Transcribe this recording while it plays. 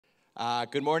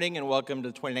Good morning and welcome to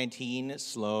the 2019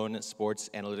 Sloan Sports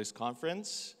Analytics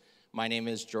Conference. My name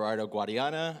is Gerardo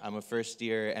Guadiana. I'm a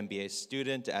first-year MBA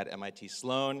student at MIT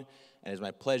Sloan, and it's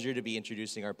my pleasure to be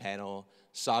introducing our panel,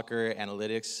 Soccer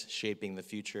Analytics, Shaping the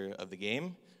Future of the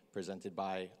Game, presented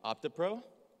by OptaPro.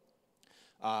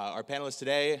 Our panelists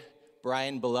today,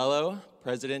 Brian Bolello,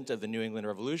 President of the New England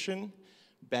Revolution,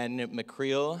 Ben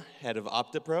McCreel, Head of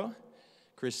OptaPro,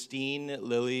 Christine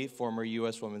Lilly, former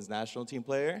U.S. Women's National Team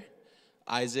player,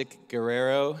 Isaac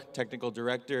Guerrero, Technical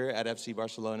Director at FC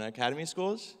Barcelona Academy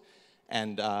Schools,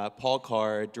 and Paul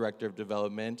Carr, Director of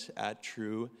Development at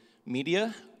True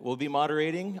Media, will be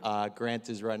moderating. Grant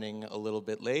is running a little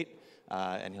bit late,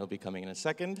 and he'll be coming in a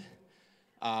second.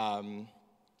 The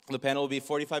panel will be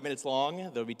 45 minutes long.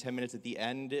 There'll be 10 minutes at the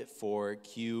end for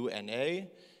Q&A.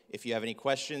 If you have any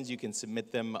questions, you can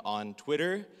submit them on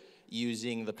Twitter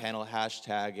using the panel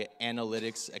hashtag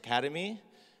 #AnalyticsAcademy.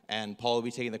 And Paul will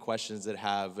be taking the questions that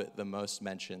have the most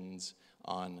mentions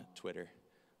on Twitter.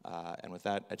 And with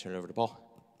that, I turn it over to Paul. All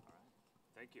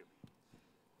right. Thank you.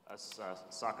 Us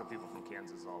soccer people from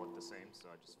Kansas all look the same, so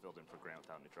I just filled in for Grant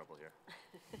without any trouble here.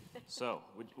 So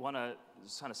we want to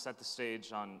just kind of set the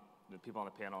stage on the people on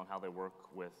the panel and how they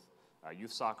work with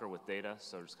youth soccer with data.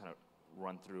 So just kind of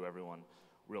run through everyone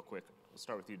real quick. We'll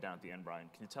start with you down at the end, Brian.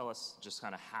 Can you tell us just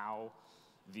kind of how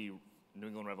the New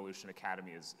England Revolution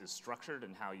Academy is structured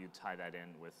and how you tie that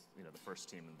in with the first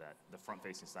team and the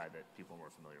front-facing side that people are more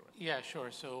familiar with? Yeah,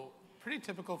 sure. So pretty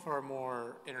typical for a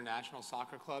more international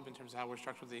soccer club in terms of how we're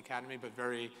structured with the academy, but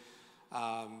very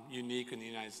unique in the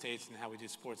United States and how we do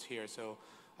sports here. So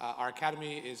our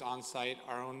academy is on site,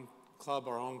 our own club,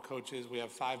 our own coaches. We have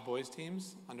 5 boys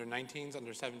teams, under 19s,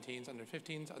 under 17s, under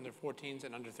 15s, under 14s,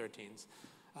 and under 13s.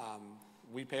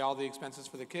 We pay all the expenses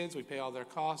for the kids, we pay all their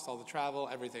costs, all the travel,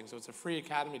 everything. So it's a free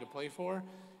academy to play for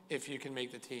if you can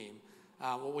make the team.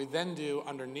 What we then do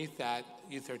underneath that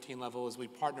U13 level is we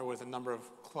partner with a number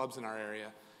of clubs in our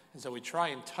area. And so we try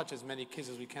and touch as many kids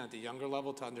as we can at the younger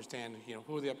level to understand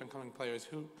who are the up-and-coming players,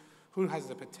 who has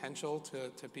the potential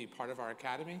to be part of our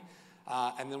academy.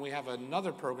 And then we have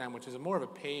another program, which is more of a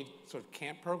paid sort of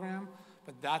camp program,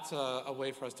 but that's a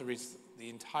way for us to reach the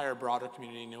entire broader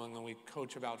community in New England. We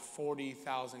coach about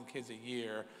 40,000 kids a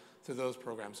year through those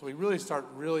programs. So we really start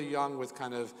really young with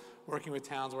kind of working with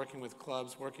towns, working with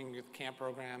clubs, working with camp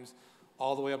programs,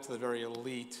 all the way up to the very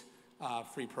elite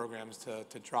free programs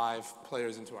to drive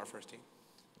players into our first team.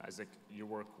 Isaac, you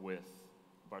work with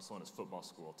Barcelona's football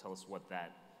school. Tell us what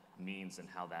that means and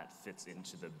how that fits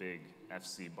into the big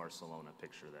FC Barcelona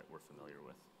picture that we're familiar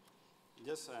with.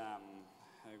 Yes,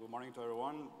 good morning to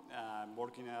everyone. I'm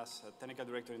working as a technical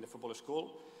director in the football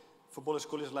school. Football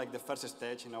school is like the first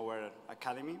stage in our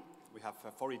academy. We have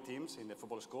 40 teams in the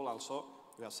football school also.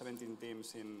 We have 17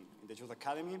 teams in the youth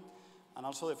academy. And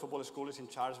also the football school is in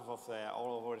charge of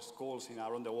all of our schools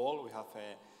around the world. We have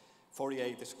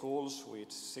 48 schools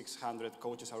with 600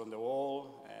 coaches around the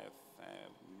world,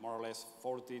 more or less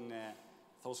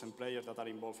 14,000 players that are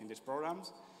involved in these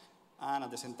programs. And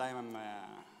at the same time,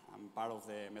 I'm part of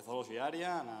the methodology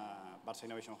area and Barca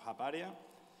Innovation Hub area.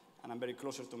 And I'm very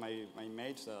closer to my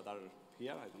mates that are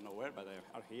here, I don't know where, but they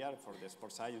are here for the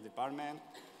sports science department.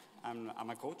 I'm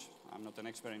a coach. I'm not an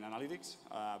expert in analytics,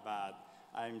 but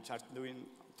I'm just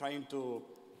trying to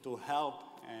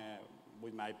help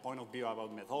with my point of view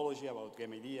about methodology, about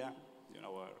game idea.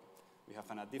 We have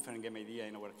a different game idea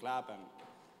in our club, and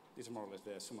this is more or less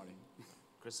the summary.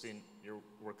 Christine, you're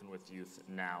working with youth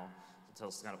now. Tell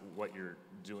us kind of what you're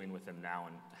doing with them now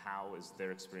and how is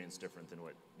their experience different than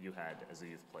what you had as a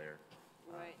youth player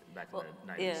back in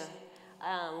the 90s?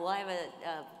 Yeah. Well, I have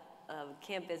a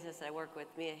camp business that I work with,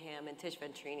 Mia Hamm and Tish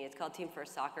Ventrini. It's called Team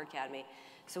First Soccer Academy.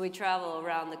 So we travel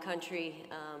around the country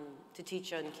to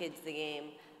teach young kids the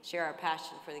game, share our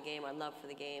passion for the game, our love for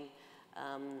the game,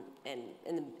 and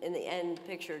in the end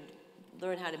picture,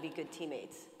 learn how to be good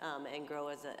teammates and grow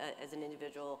as an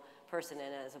individual person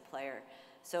and as a player.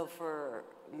 So for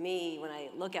me, when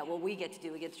I look at what we get to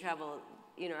do, we get to travel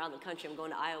around the country. I'm going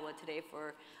to Iowa today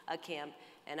for a camp,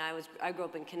 and I grew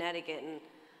up in Connecticut, and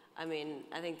I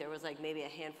think there was like maybe a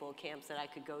handful of camps that I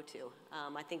could go to.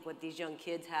 I think what these young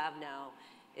kids have now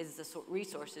is the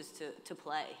resources to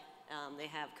play. They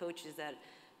have coaches that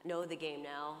know the game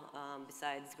now,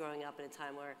 besides growing up in a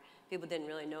time where people didn't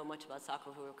really know much about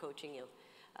soccer who were coaching you.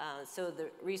 So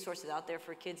the resources out there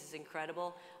for kids is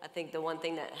incredible. I think the one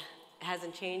thing that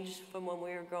hasn't changed from when we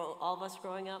were all of us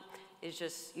growing up is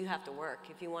just you have to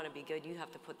work. If you want to be good, you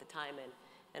have to put the time in.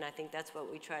 And I think that's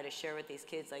what we try to share with these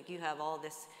kids. Like, you have all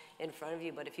this in front of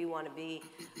you, but if you want to be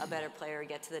a better player,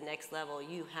 get to the next level,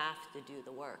 you have to do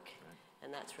the work. Right.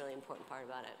 And that's really important part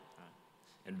about it. Right.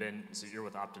 And Ben, so you're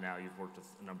with Opta now. You've worked with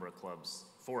a number of clubs,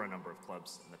 for a number of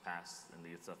clubs in the past in the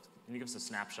youth stuff. Can you give us a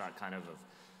snapshot kind of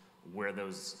where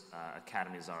those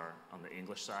academies are on the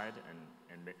English side,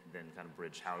 and then kind of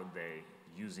bridge how they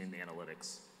using the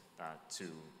analytics to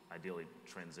ideally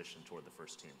transition toward the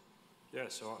first team? Yeah,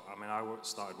 so I mean, I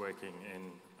started working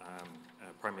in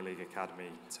a Premier League academy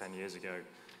 10 years ago,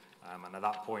 and at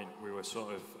that point we were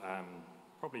sort of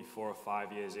probably 4 or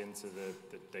 5 years into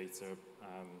the data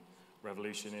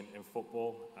revolution in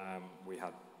football. We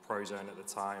had Prozone at the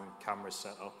time, cameras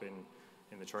set up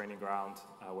in the training ground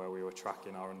where we were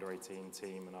tracking our under-18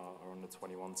 team and our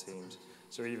under-21 teams.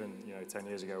 So even 10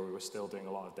 years ago, we were still doing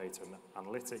a lot of data and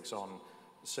analytics on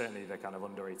certainly the kind of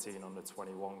under-18,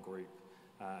 under-21 group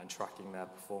and tracking their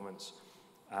performance.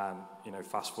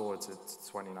 Fast forward to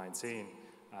 2019,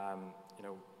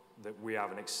 that we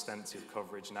have an extensive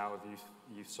coverage now of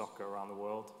youth soccer around the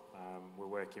world. We're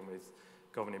working with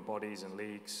governing bodies and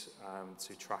leagues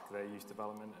to track their youth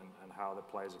development and how the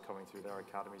players are coming through their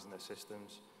academies and their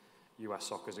systems. US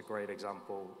soccer is a great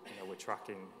example. We're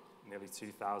tracking nearly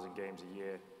 2,000 games a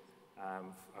year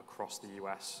across the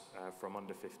US from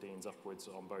under 15s upwards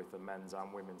on both the men's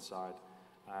and women's side,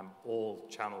 all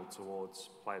channeled towards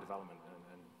player development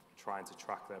and trying to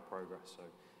track their progress. So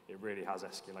it really has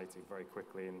escalated very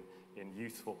quickly in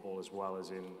youth football as well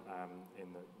as in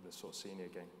the sort of senior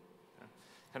game.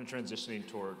 Kind of transitioning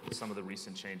toward some of the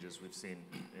recent changes we've seen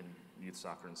in youth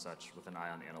soccer and such with an eye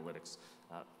on analytics.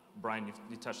 Brian,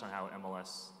 you touched on how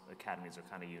MLS academies are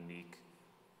kind of unique,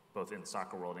 both in the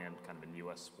soccer world and kind of in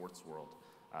U.S. sports world.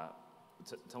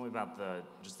 Tell me about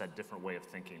just that different way of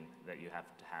thinking that you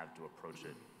have to approach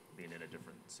it, being in a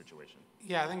different situation.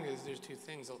 Yeah, I think there's two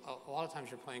things. A lot of times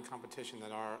you're playing competition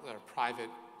that are private,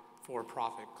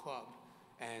 for-profit club,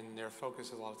 and their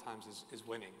focus a lot of times is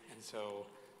winning. And so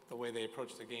the way they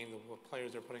approach the game, the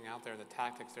players they're putting out there, the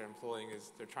tactics they're employing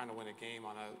is they're trying to win a game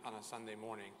on a Sunday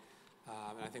morning.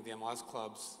 And I think the MLS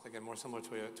clubs, again, more similar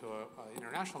to a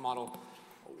international model,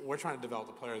 we're trying to develop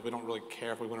the players. We don't really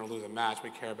care if we win or lose a match. We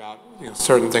care about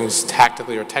certain things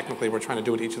tactically or technically. We're trying to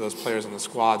do with each of those players in the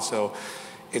squad. So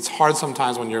it's hard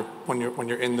sometimes when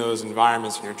you're in those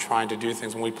environments and you're trying to do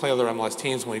things. When we play other MLS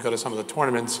teams, when we go to some of the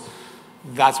tournaments,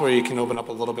 that's where you can open up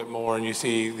a little bit more and you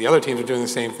see the other teams are doing the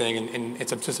same thing, and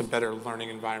it's just a better learning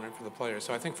environment for the players.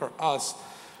 So I think for us,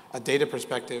 a data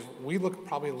perspective, we look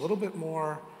probably a little bit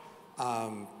more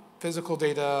physical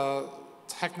data,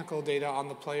 technical data on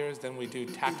the players than we do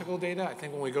tactical data. I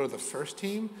think when we go to the first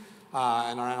team,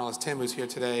 and our analyst Tim, who's here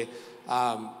today,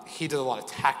 he does a lot of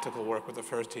tactical work with the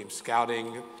first team,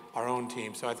 scouting our own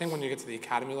team. So I think when you get to the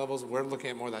academy levels, we're looking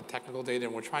at more of that technical data,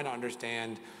 and we're trying to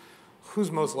understand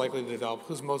who's most likely to develop,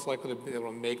 who's most likely to be able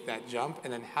to make that jump,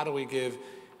 and then how do we give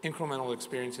incremental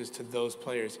experiences to those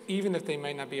players. Even if they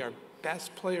might not be our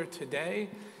best player today,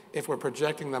 if we're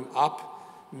projecting them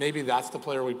up, maybe that's the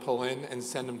player we pull in and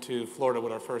send them to Florida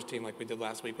with our first team like we did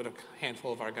last week with a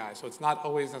handful of our guys. So it's not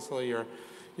always necessarily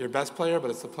your best player, but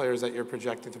it's the players that you're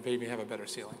projecting to maybe have a better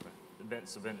ceiling. Ben,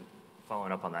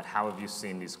 following up on that, how have you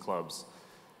seen these clubs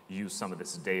use some of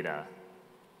this data?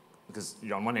 Because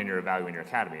on one hand, you're evaluating your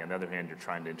academy. On the other hand, you're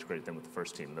trying to integrate them with the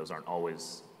first team. Those aren't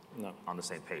always on the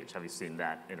same page. Have you seen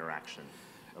that interaction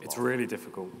evolve? It's really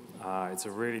difficult. It's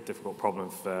a really difficult problem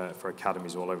for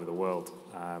academies all over the world.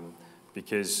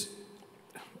 Because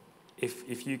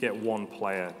if you get one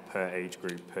player per age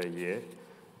group per year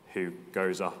who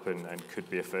goes up and could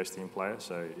be a first team player,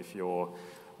 so if your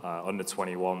under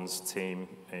 21s team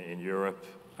in Europe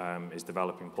is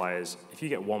developing players, if you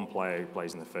get one player who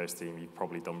plays in the first team, you've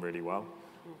probably done really well,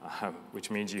 which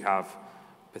means you have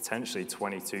potentially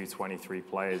 22, 23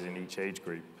 players in each age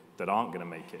group that aren't going to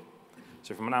make it.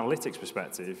 So from an analytics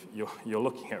perspective, you're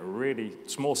looking at a really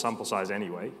small sample size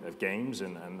anyway of games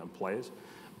and players,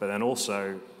 but then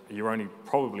also you're only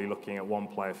probably looking at one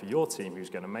player for your team who's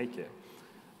going to make it.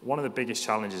 One of the biggest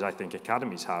challenges I think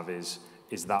academies have is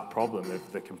that problem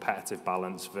of the competitive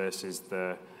balance versus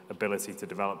the ability to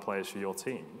develop players for your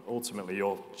team. Ultimately,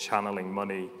 you're channeling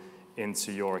money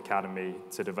into your academy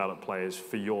to develop players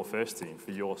for your first team,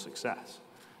 for your success.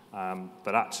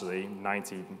 But actually,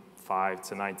 95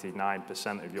 to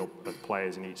 99% of your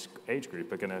players in each age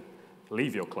group are going to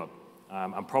leave your club,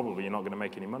 and probably you're not going to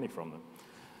make any money from them.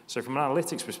 So from an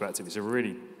analytics perspective, it's a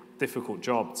really difficult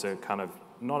job to kind of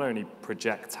not only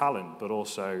project talent, but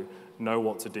also know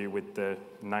what to do with the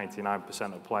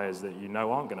 99% of players that you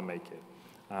know aren't going to make it.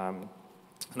 And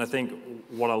I think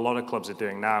what a lot of clubs are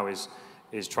doing now is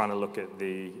trying to look at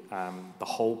the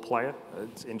whole player.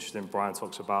 It's interesting, Brian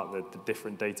talks about the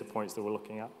different data points that we're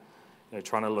looking at.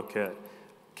 Trying to look at,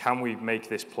 can we make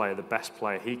this player the best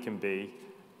player he can be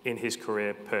in his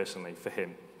career personally for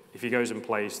him. If he goes and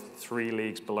plays 3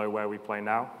 leagues below where we play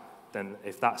now, then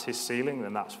if that's his ceiling,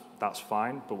 then that's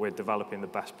fine, but we're developing the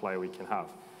best player we can have.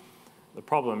 The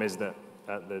problem is that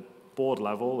at the board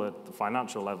level, at the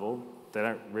financial level, they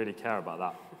don't really care about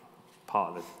that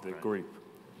part of the group.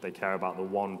 They care about the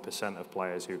 1% of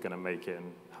players who are going to make it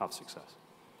and have success.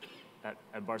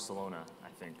 At Barcelona, I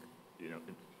think, you know,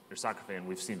 if you're a soccer fan,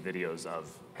 we've seen videos of,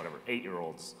 whatever,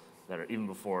 8-year-olds that are even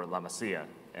before La Masia,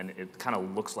 and it kind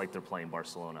of looks like they're playing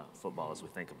Barcelona football as we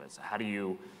think of it. So how do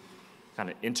you kind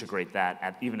of integrate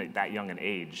that even at that young an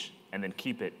age, and then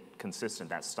keep it consistent,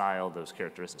 that style, those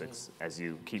characteristics, as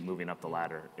you keep moving up the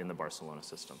ladder in the Barcelona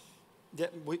system? Yeah,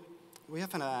 we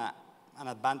have an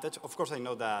advantage. Of course, I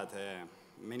know that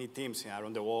many teams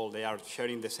around the world, they are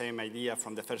sharing the same idea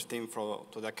from the first team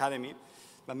to the academy.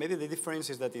 But maybe the difference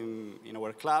is that in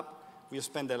our club, we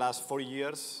spent the last 4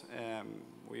 years,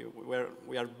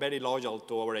 we are very loyal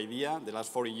to our idea, the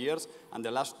last 40 years, and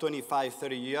the last 25,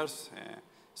 30 years,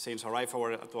 since arrived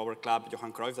to our club,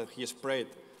 Johan Cruyff, that he spread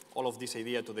all of this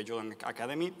idea to the young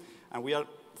academy, and we are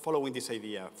following this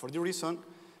idea. For this reason,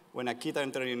 when a kid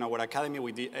enters in our academy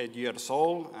with 8 years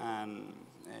old, and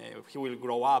he will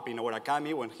grow up in our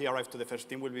academy, when he arrives to the first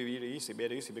team, will be very easy,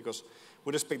 because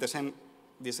we respect the same,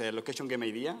 this location game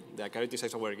idea, the character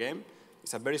size of our game.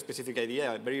 It's a very specific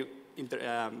idea, a very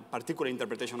particular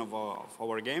interpretation of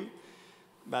our game.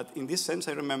 But in this sense,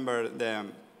 I remember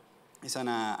it's an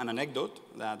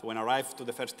anecdote that when I arrived to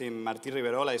the first team, Martí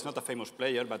Riverola is not a famous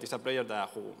player, but he's a player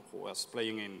who was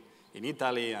playing in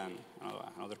Italy and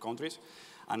other countries.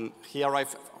 And he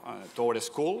arrived to our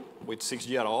school with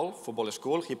 6-year-old football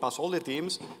school. He passed all the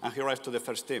teams, and he arrived to the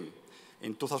first team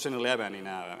in 2011 in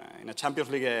a Champions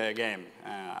League game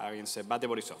against Bate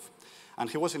Borisov. And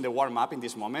he was in the warm-up in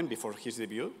this moment before his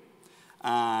debut.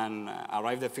 And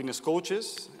arrived the fitness coach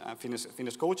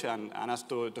and asked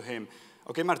to him,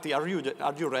 okay, Martí, are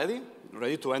you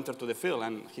ready to enter to the field?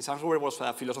 And his answer was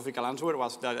a philosophical answer,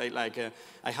 was that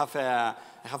I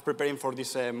have preparing for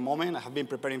this moment. I have been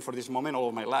preparing for this moment all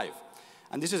of my life.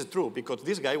 And this is true, because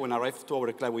this guy, when arrived to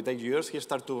our club with 8 years, he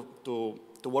started to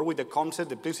work with the concept,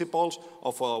 the principles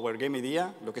of our game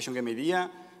idea, location game idea,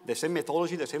 the same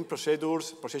methodology, the same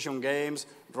procedures, possession games,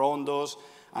 rondos.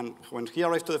 And when he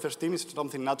arrived to the first team, it's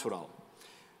something natural.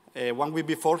 1 week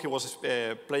before, he was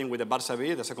playing with the Barça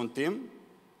B, the second team,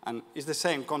 and it's the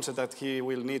same concept that he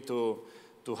will need to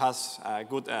have a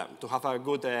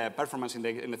good performance in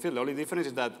the field. The only difference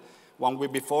is that 1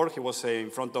 week before, he was in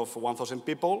front of 1,000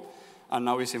 people, and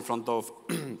now he's in front of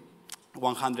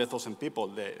 100,000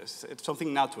 people. It's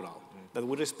something natural that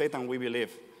we respect and we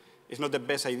believe. It's not the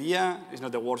best idea, it's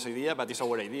not the worst idea, but it's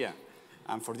our idea.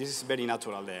 And for this, it's very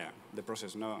natural, the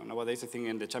process. Nowadays, I think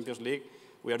in the Champions League,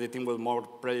 we are the team with more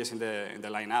players in the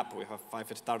lineup. We have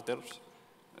 5 starters,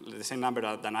 the same number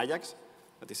than Ajax,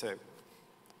 but it's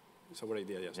our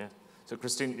idea, yes. Yeah. So,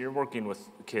 Christine, you're working with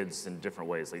kids in different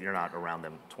ways. Like, you're not around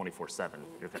them 24/7.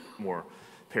 You're more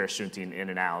parachuting in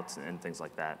and out and things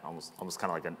like that, almost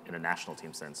kind of like in a national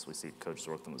team sense. We see coaches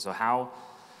work them. So how,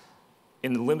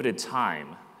 in limited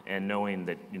time, and knowing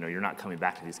that you're not coming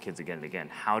back to these kids again and again,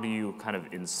 how do you kind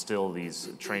of instill these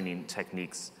training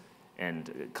techniques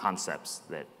and concepts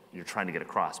that you're trying to get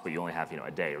across, but you only have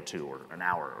a day or 2 or an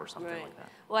hour or something like that?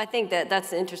 Well, I think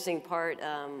that's the interesting part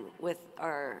with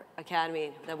our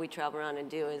academy that we travel around and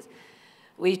do is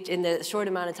in the short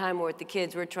amount of time we're with the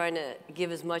kids, we're trying to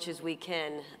give as much as we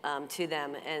can to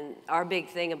them. And our big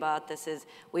thing about this is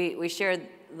we share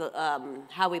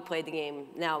how we play the game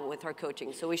now with our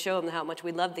coaching. So we show them how much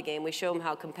we love the game. We show them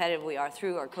how competitive we are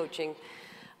through our coaching.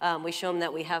 We show them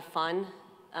that we have fun.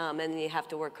 And you have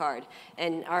to work hard.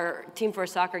 And our Team for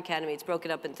Soccer Academy, it's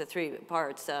broken up into 3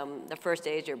 parts. The first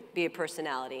stage, be a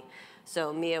personality.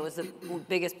 So Mia was the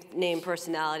biggest name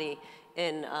personality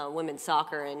in women's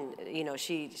soccer, and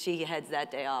she heads that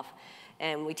day off.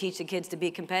 And we teach the kids to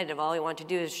be competitive. All you want to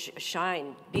do is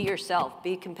shine, be yourself,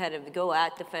 be competitive, go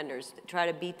at defenders, try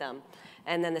to beat them.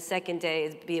 And then the second day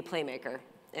is be a playmaker.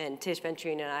 And Tish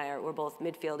Venturina and we're both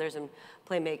midfielders and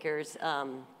playmakers.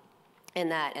 In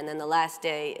that, and then the last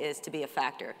day is to be a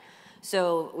factor.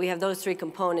 So we have those 3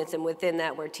 components, and within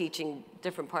that we're teaching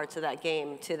different parts of that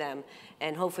game to them,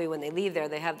 and hopefully when they leave there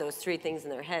they have those 3 things in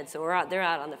their head. So they're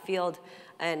out on the field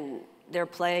and they're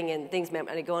playing, and things and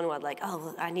they go on like,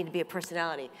 oh, I need to be a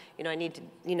personality, I need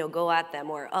to go at them,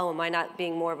 or oh, am I not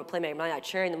being more of a playmaker, am I not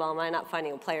sharing the ball, am I not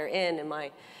finding a player in,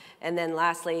 and then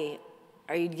lastly,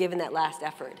 are you giving that last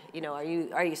effort? You know,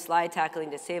 are you slide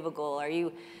tackling to save a goal? Are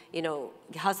you, you know,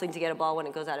 hustling to get a ball when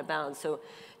it goes out of bounds? So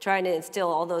trying to instill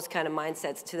all those kind of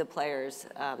mindsets to the players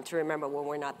to remember when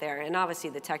we're not there. And obviously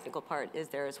the technical part is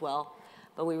there as well,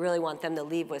 but we really want them to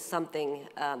leave with something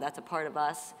that's a part of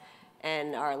us.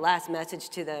 And our last message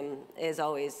to them is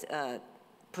always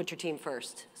put your team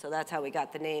first. So that's how we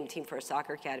got the name Team First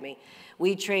Soccer Academy.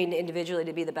 We trained individually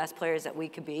to be the best players that we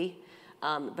could be,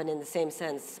 but in the same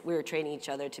sense, we were training each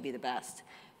other to be the best.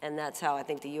 And that's how I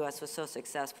think the U.S. was so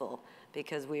successful,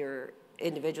 because we were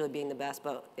individually being the best,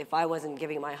 but if I wasn't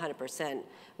giving my 100%,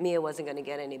 Mia wasn't going to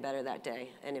get any better that day.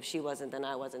 And if she wasn't, then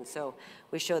I wasn't. So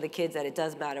we show the kids that it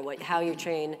does matter how you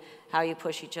train, how you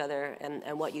push each other,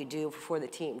 and what you do for the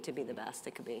team to be the best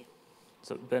it could be.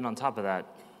 So Ben, on top of that,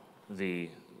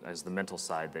 as the mental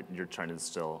side that you're trying to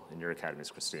instill in your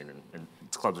academies, Christine, and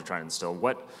clubs are trying to instill,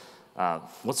 what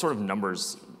sort of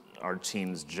numbers are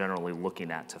teams generally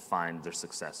looking at to find their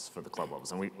success for the club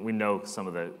levels? And we know some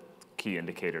of the key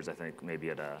indicators, I think, maybe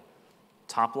at a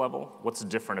top level. What's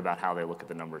different about how they look at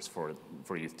the numbers for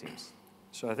youth teams?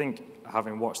 So I think,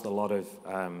 having watched a lot of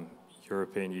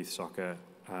European youth soccer,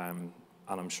 and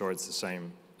I'm sure it's the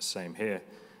same here,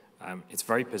 it's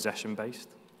very possession-based.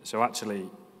 So actually,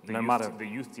 the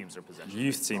youth teams are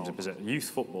possession. Youth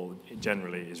football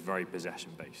generally is very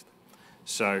possession-based.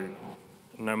 So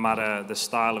no matter the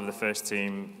style of the first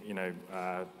team, you know,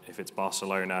 if it's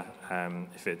Barcelona,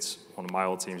 if it's one of my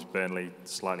old teams, Burnley,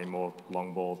 slightly more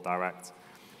long ball, direct.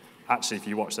 Actually, if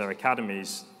you watch their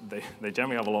academies, they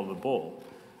generally have a lot of the ball,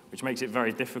 which makes it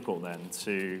very difficult then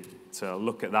to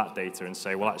look at that data and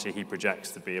say, well, actually, he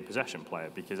projects to be a possession player,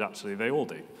 because actually they all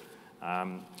do.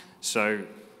 So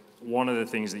one of the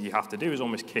things that you have to do is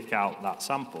almost kick out that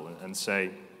sample and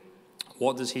say,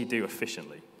 what does he do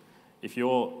efficiently?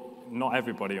 Not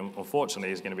everybody,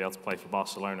 unfortunately, is going to be able to play for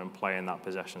Barcelona and play in that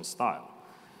possession style.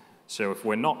 So if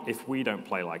we don't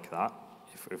play like that,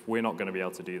 if we're not going to be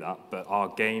able to do that, but our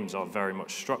games are very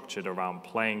much structured around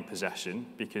playing possession,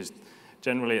 because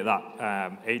generally at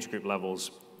that age group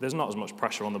levels, there's not as much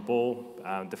pressure on the ball.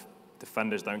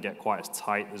 Defenders don't get quite as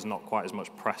tight. There's not quite as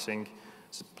much pressing.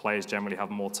 So players generally have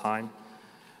more time.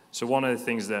 So one of the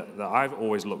things that I've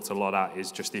always looked a lot at is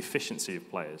just the efficiency of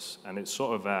players, and it's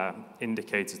sort of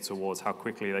indicated towards how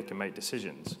quickly they can make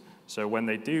decisions. So when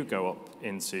they do go up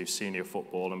into senior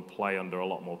football and play under a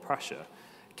lot more pressure,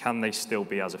 can they still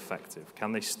be as effective?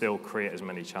 Can they still create as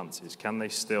many chances? Can they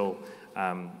still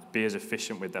be as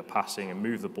efficient with their passing and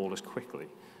move the ball as quickly?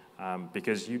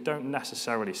 Because you don't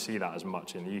necessarily see that as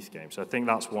much in the youth game. So I think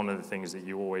that's one of the things that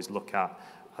you always look at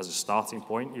as a starting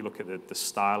point. You look at the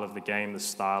style of the game, the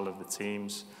style of the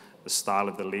teams, the style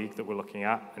of the league that we're looking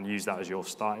at, and use that as your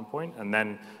starting point, and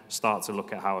then start to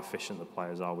look at how efficient the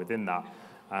players are within that.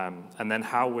 And then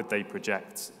how would they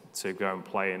project to go and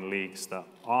play in leagues that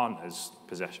aren't as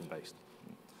possession-based?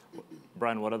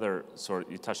 Brian,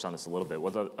 you touched on this a little bit,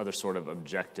 what other sort of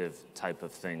objective type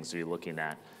of things are you looking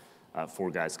at for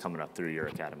guys coming up through your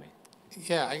academy?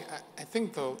 Yeah, I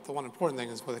think the one important thing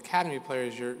is with academy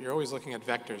players, you're always looking at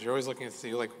vectors. You're always looking to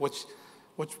see, like, which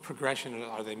progression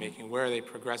are they making? Where are they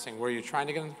progressing? Where are you trying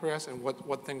to get them to progress? And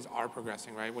what things are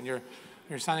progressing, right? When you're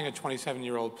signing a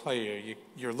 27-year-old player,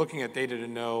 you're looking at data to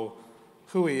know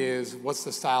who he is, what's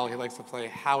the style he likes to play,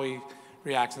 how he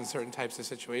reacts in certain types of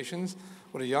situations.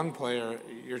 With a young player,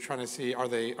 you're trying to see, are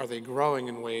they growing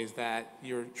in ways that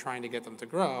you're trying to get them to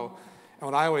grow?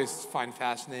 And what I always find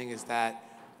fascinating is that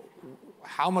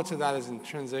how much of that is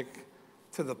intrinsic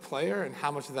to the player and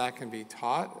how much of that can be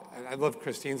taught. And I love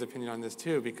Christine's opinion on this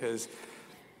too, because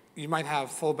you might have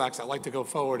fullbacks that like to go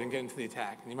forward and get into the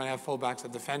attack, and you might have fullbacks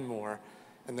that defend more.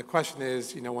 And the question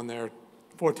is, when they're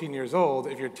 14 years old,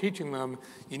 if you're teaching them,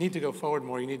 you need to go forward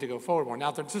more, you need to go forward more. Now,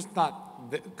 if they're just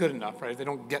not good enough, right? If they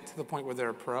don't get to the point where they're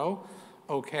a pro,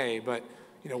 okay, but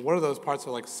what are those parts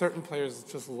where, like, certain players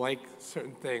just like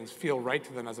certain things, feel right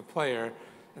to them as a player,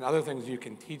 and other things you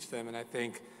can teach them. And I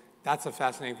think that's a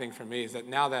fascinating thing for me, is that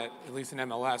now that, at least in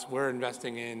MLS, we're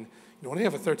investing in, when you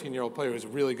have a 13-year-old player who's a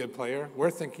really good player,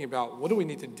 we're thinking about what do we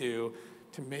need to do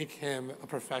to make him a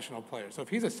professional player. So if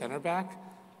he's a center back,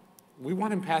 we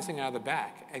want him passing out of the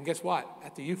back. And guess what?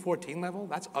 At the U14 level,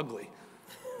 that's ugly.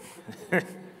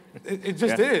 It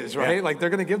just is, right? Yeah. Like, they're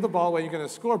going to give the ball away, you're going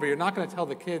to score, but you're not going to tell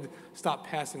the kid, stop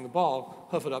passing the ball,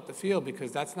 hoof it up the field,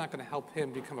 because that's not going to help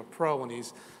him become a pro when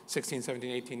he's 16,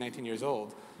 17, 18, 19 years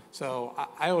old. So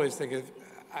I always think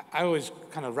I always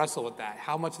kind of wrestle with that.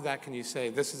 How much of that can you say,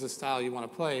 this is the style you want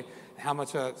to play, and how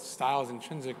much of that style is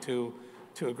intrinsic to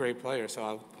a great player?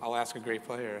 So I'll ask a great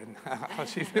player and how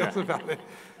she feels about it.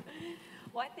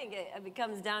 Well, I think it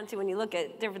comes down to when you look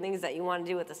at different things that you want to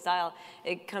do with the style,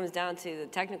 it comes down to the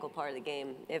technical part of the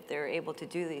game, if they're able to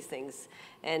do these things.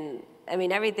 And I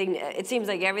mean, everything, it seems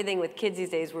like everything with kids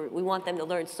these days, we want them to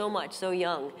learn so much, so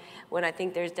young, when I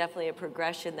think there's definitely a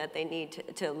progression that they need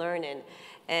to learn in.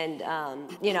 And,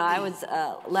 you know, I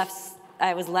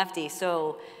was lefty,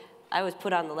 so I was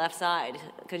put on the left side,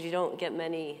 because you don't get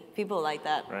many people like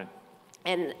that. Right.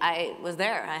 And I was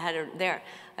there, I had her there.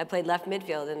 I played left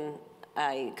midfield, and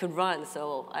I could run,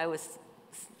 so I was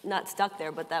not stuck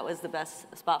there, but that was the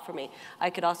best spot for me. I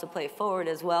could also play forward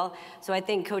as well. So I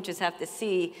think coaches have to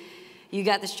see, you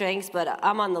got the strengths, but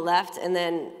I'm on the left, and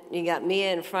then you got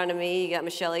Mia in front of me, you got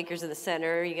Michelle Akers in the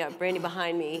center, you got Brandy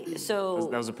behind me. So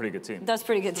That was a pretty good team. That was a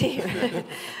pretty good team.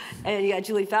 And you got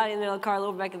Julie Fowley in the middle, Carl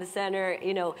Overbeck in the center,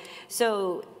 you know.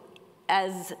 So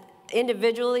as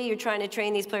individually, you're trying to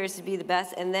train these players to be the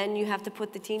best, and then you have to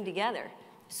put the team together.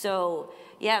 So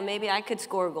yeah, maybe I could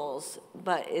score goals,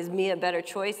 but is Mia a better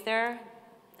choice there?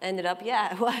 Ended up,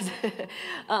 yeah, it was.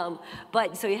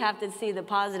 But so you have to see the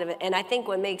positive. And I think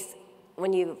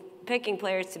when you picking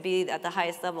players to be at the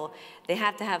highest level, they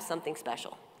have to have something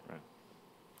special. Right.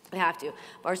 They have to.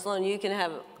 Barcelona, you can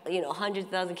have, you know,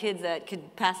 100,000 kids that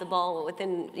could pass a ball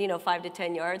within, you know, 5 to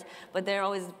 10 yards, but they're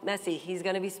always Messi. He's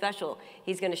going to be special.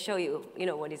 He's going to show you, you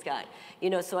know, what he's got. You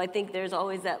know, so I think there's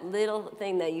always that little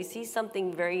thing that you see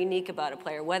something very unique about a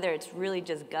player, whether it's really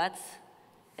just guts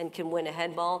and can win a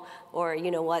head ball, or,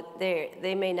 you know what,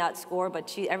 they may not score,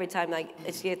 but every time like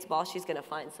she gets the ball, she's going to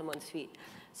find someone's feet.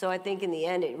 So I think in the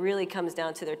end, it really comes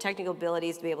down to their technical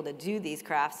abilities to be able to do these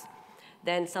crafts,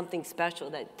 then something special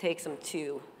that takes them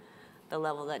to the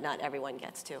level that not everyone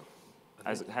gets to.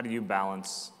 How do you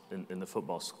balance in the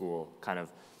football school kind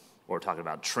of, we're talking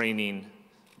about training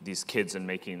these kids and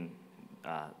making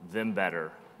them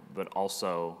better, but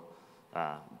also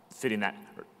fitting that,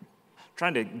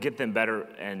 trying to get them better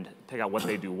and pick out what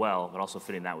they do well, but also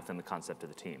fitting that within the concept of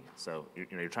the team. So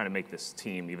you're trying to make this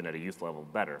team, even at a youth level,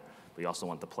 better, but you also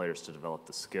want the players to develop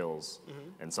the skills,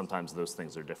 and sometimes those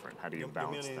things are different. How do you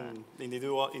balance that?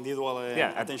 Individual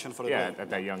attention for the player. Yeah, at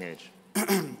that young age.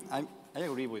 I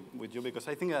agree with you, because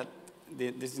I think that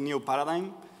this new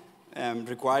paradigm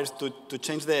requires to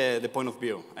change the point of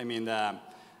view. I mean,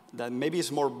 that maybe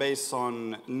it's more based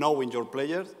on knowing your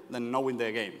player than knowing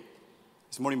the game.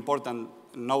 It's more important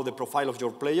to know the profile of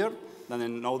your player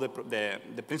than know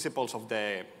the principles of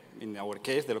in our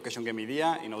case, the location game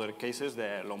idea, in other cases,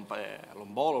 the long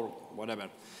ball or whatever.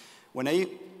 When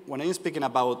I'm speaking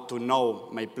about to know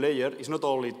my player, it's not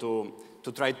only to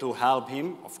try to help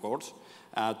him, of course,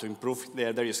 to improve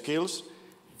their skills.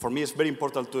 For me, it's very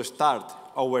important to start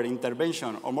our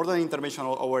intervention, or more than intervention,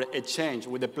 our exchange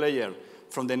with the player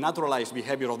from the naturalized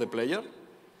behavior of the player.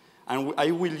 And I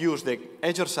will use the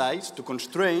exercise to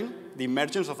constrain the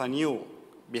emergence of a new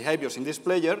behaviors in this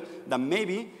player that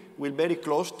maybe will be very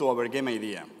close to our game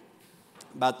idea.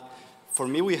 But for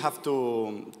me, we have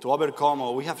to overcome,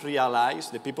 or we have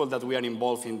realized, the people that we are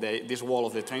involved in this wall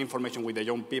of the training formation with the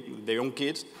young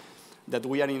kids, that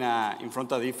we are in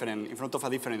front of a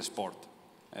different sport.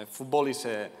 Football is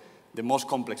the most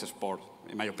complex sport,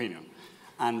 in my opinion.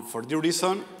 And for this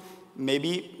reason,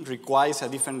 maybe requires a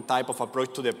different type of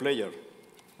approach to the player.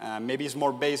 Maybe it's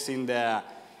more based in the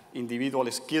individual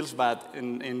skills, but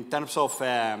in terms of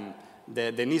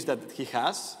the needs that he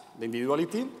has, the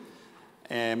individuality,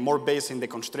 more based in the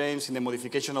constraints, in the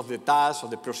modification of the tasks, of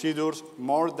the procedures,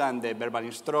 more than the verbal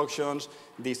instructions,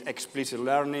 this explicit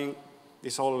learning,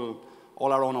 this all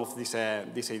around of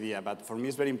this idea. But for me,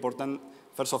 it's very important,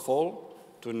 first of all,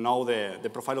 to know the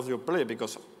profile of your player,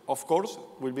 because, of course,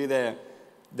 will be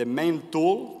the main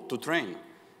tool to train.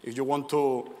 If you want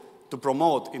to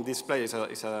promote in this play, it's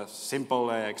a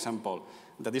simple example,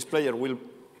 that this player will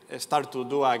start to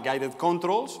do a guided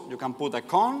controls. You can put a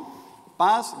con,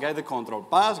 pass, guided control,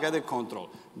 pass, guided control.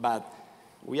 But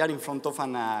we are in front of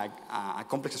a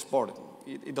complex sport.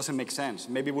 It doesn't make sense.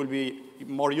 Maybe it will be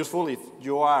more useful if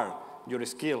your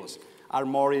skills are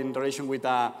more in relation with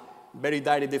a very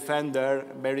direct defender,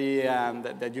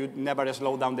 that you never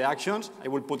slow down the actions. I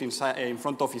will put in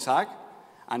front of Isaac,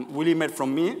 and will emerge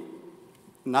from me,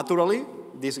 naturally,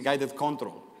 this guided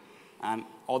control and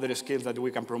other skills that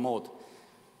we can promote.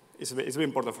 It's very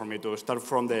important for me to start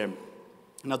from the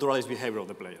naturalized behavior of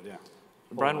the player, yeah.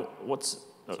 Brian,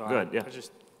 good, yeah.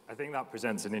 I think that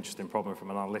presents an interesting problem from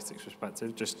an analytics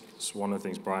perspective. Just one of the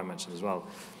things Brian mentioned as well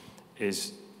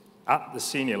is at the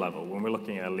senior level, when we're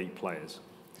looking at elite players,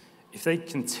 if they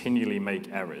continually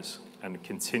make errors and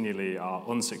continually are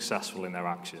unsuccessful in their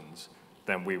actions,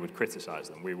 then we would criticize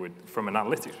them. We would, from an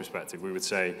analytics perspective, we would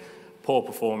say, poor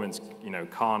performance,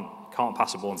 can't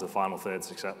pass a ball into the final third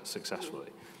successfully.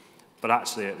 But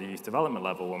actually at the youth development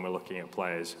level, when we're looking at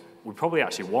players, we probably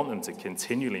actually want them to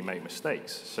continually make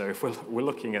mistakes. So if we're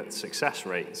looking at success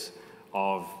rates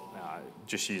of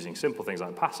just using simple things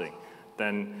like passing,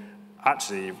 then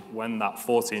actually when that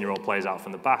 14-year-old plays out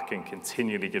from the back and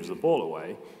continually gives the ball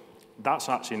away, that's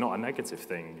actually not a negative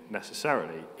thing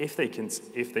necessarily. If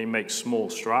they make small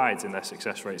strides in their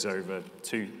success rates over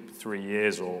 2-3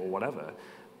 years or whatever,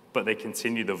 but they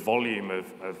continue the volume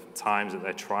of times that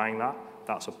they're trying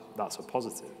that's a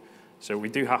positive. So we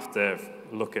do have to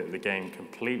look at the game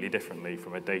completely differently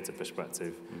from a data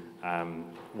perspective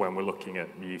when we're looking at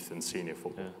youth and senior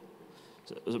football.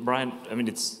 Yeah. So, Brian, I mean,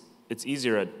 it's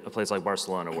easier at a place like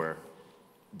Barcelona where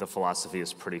the philosophy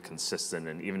is pretty consistent,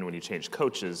 and even when you change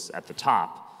coaches at the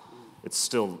top, it's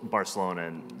still Barcelona,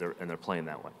 and they're playing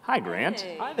that way. Hi, Grant.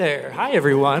 Hey. Hi there. Hi,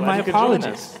 everyone. My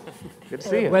apologies. Good to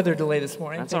see you. Weather delay this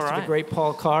morning. That's Thanks all to right. the great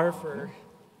Paul Carr for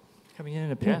coming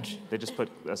in a pinch. They just put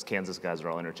us Kansas guys are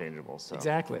all interchangeable. So.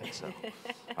 Exactly. So,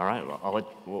 all right.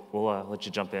 Well, we'll let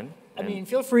you jump in. I mean,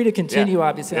 feel free to continue, Yeah.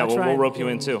 obviously. Yeah, I'll we'll try rope you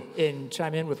in, too. And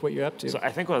chime in with what you're up to. So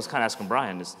I think what I was kind of asking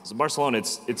Brian is Barcelona,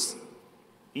 it's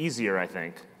easier, I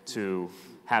think, to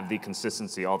have the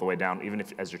consistency all the way down, even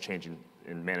as you're changing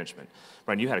in management.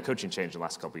 Brian, you had a coaching change in the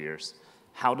last couple of years.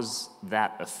 How does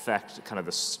that affect kind of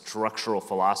the structural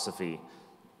philosophy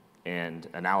and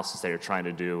analysis that you're trying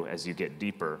to do as you get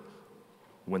deeper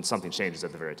when something changes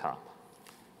at the very top?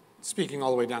 Speaking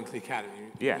all the way down to the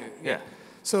academy. Yeah.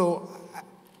 So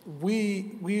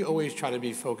we always try to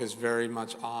be focused very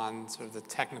much on sort of the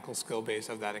technical skill base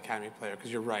of that academy player,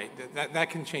 because you're right, that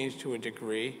can change to a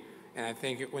degree. And I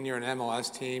think when you're an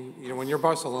MLS team, when you're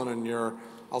Barcelona and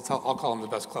I'll call them the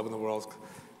best club in the world.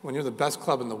 When you're the best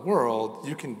club in the world,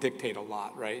 you can dictate a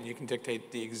lot, right? You can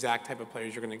dictate the exact type of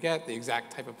players you're going to get, the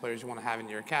exact type of players you want to have in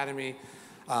your academy.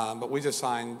 But we just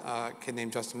signed a kid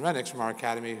named Justin Rennicks from our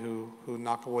academy who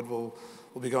knock on wood, will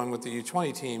be going with the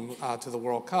U20 team to the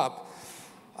World Cup.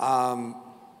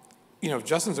 If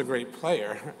Justin's a great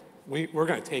player, we're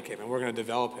going to take him and we're going to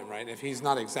develop him, right? And if he's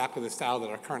not exactly the style that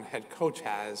our current head coach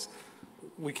has,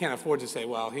 we can't afford to say,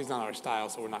 well, he's not our style,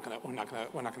 so we're not going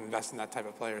to invest in that type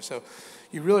of player. So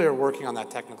you really are working on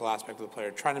that technical aspect of the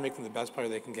player, trying to make them the best player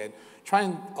they can get,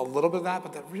 trying a little bit of that,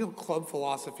 but that real club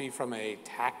philosophy from a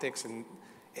tactics, and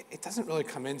it doesn't really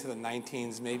come into the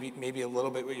 19s, maybe a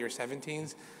little bit with your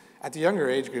 17s. At the younger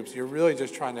age groups, you're really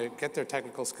just trying to get their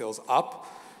technical skills up.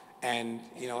 And,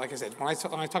 like I said, when I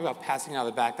talk about passing out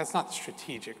of the back, that's not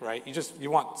strategic, right? You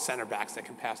want center backs that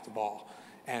can pass the ball.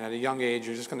 And at a young age,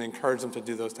 you're just going to encourage them to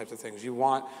do those types of things. You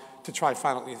want to try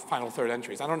final third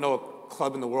entries. I don't know a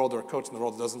club in the world or a coach in the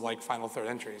world that doesn't like final third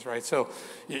entries, right? So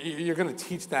you're going to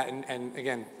teach that. And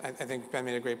again, I think Ben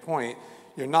made a great point.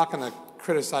 You're not going to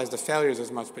criticize the failures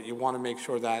as much, but you want to make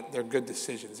sure that they're good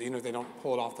decisions, even if they don't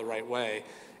pull it off the right way,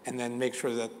 and then make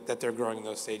sure that they're growing in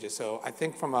those stages. So I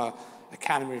think from a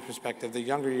academy perspective, the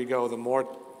younger you go, the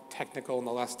more technical and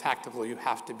the less tactical you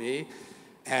have to be.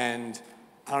 And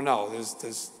I don't know,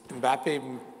 does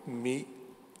Mbappe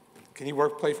can he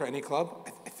play for any club?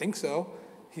 I think so.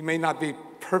 He may not be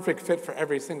perfect fit for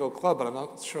every single club, but I'm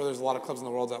not sure there's a lot of clubs in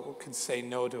the world that could say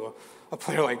no to a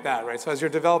player like that, right? So as you're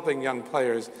developing young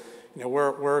players,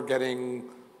 we're getting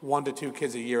 1 to 2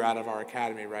 kids a year out of our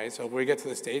academy, right? So if we get to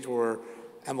the stage where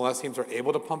MLS teams are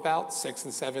able to pump out 6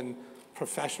 and 7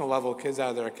 professional level kids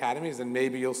out of their academies, then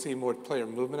maybe you'll see more player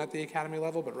movement at the academy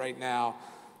level. But right now,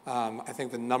 I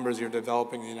think the numbers you're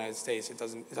developing in the United States, it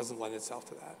doesn't lend itself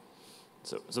to that.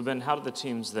 So Ben, how do the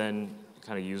teams then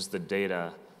kind of use the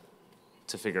data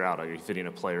to figure out, are you fitting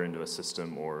a player into a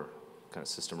system or kind of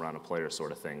system around a player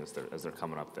sort of thing as they're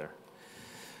coming up there?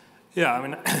 Yeah, I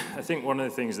mean, I think one of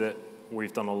the things that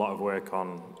we've done a lot of work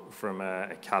on from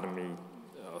an academy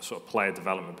sort of player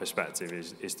development perspective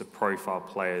is to profile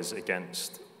players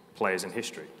against players in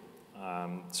history.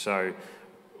 So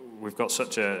we've got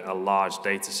such a large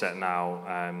data set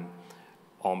now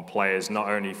on players, not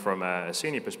only from a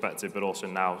senior perspective, but also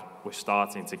now we're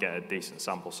starting to get a decent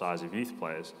sample size of youth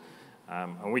players.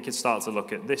 And we can start to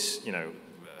look at this,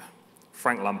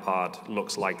 Frank Lampard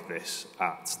looks like this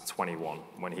at 21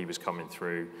 when he was coming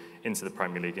through into the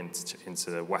Premier League,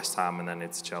 into West Ham and then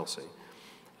into Chelsea.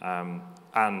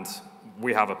 And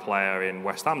we have a player in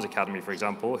West Ham's academy, for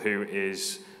example, who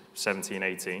is 17,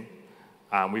 18.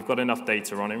 We've got enough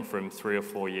data on him from 3 or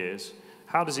 4 years.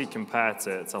 How does he compare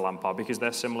to Lampard? Because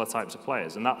they're similar types of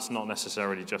players. And that's not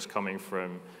necessarily just coming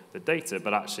from the data,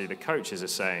 but actually the coaches are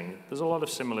saying there's a lot of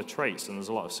similar traits and there's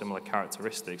a lot of similar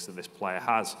characteristics that this player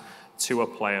has to a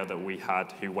player that we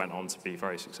had who went on to be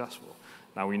very successful.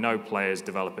 Now, we know players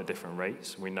develop at different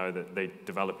rates. We know that they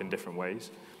develop in different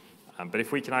ways. But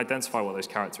if we can identify what those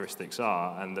characteristics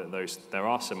are and that there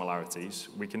are similarities,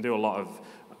 we can do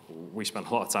we spend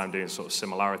a lot of time doing sort of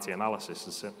similarity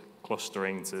analysis and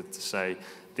clustering to say,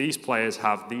 these players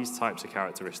have these types of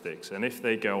characteristics, and if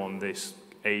they go on this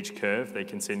age curve, they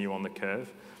continue on the curve,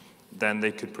 then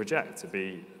they could project to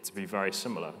be very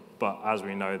similar. But as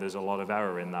we know, there's a lot of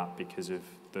error in that because of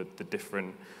the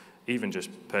different, even just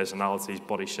personalities,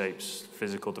 body shapes,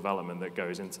 physical development that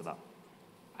goes into that.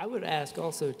 I would ask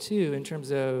also, too, in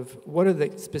terms of what are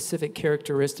the specific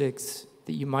characteristics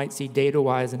that you might see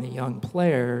data-wise in a young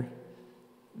player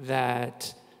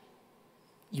that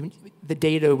the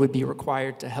data would be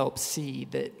required to help see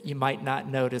that you might not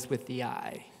notice with the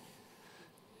eye?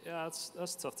 Yeah,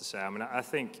 that's tough to say. I mean, I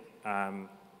think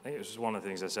it was one of the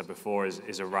things I said before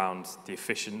is around the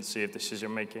efficiency of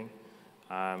decision making.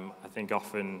 I think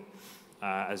often,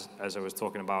 as I was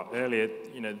talking about earlier,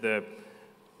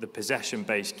 the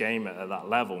possession-based game at that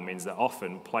level means that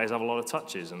often players have a lot of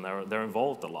touches and they're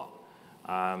involved a lot.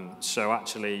 So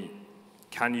actually,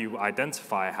 can you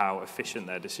identify how efficient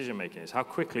their decision-making is? How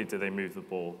quickly do they move the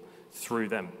ball through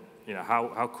them?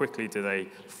 How quickly do they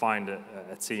find a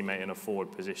teammate in a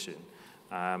forward position?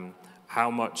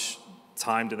 How much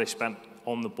time do they spend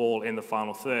on the ball in the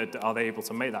final third? Are they able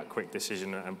to make that quick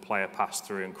decision and play a pass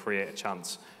through and create a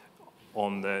chance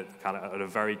on the kind of at a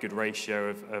very good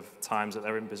ratio of times that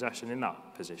they're in possession in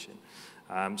that position?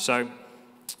 So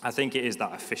I think it is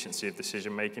that efficiency of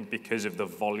decision making because of the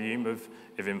volume of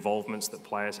involvements that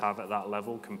players have at that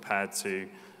level compared to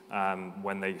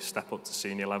when they step up to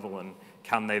senior level, and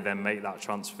can they then make that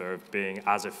transfer of being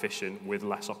as efficient with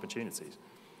less opportunities?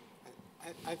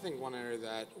 I think one area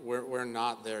that we're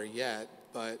not there yet,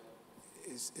 but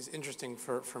is interesting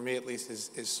for me at least,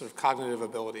 is sort of cognitive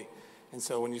ability. And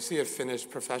so when you see a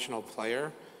finished professional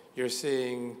player, you're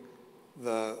seeing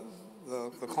the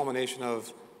culmination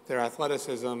of their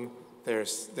athleticism, their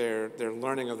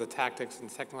learning of the tactics and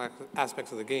technical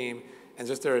aspects of the game, and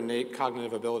just their innate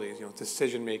cognitive abilities,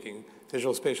 decision making,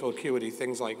 visual spatial acuity,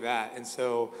 things like that. And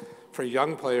so for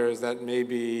young players that may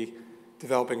be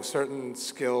developing certain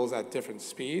skills at different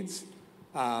speeds,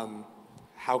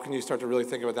 how can you start to really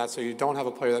think about that so you don't have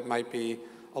a player that might be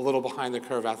a little behind the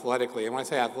curve athletically? And when I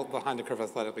say behind the curve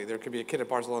athletically, there could be a kid at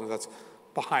Barcelona that's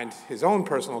behind his own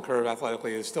personal curve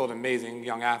athletically, is still an amazing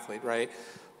young athlete, right?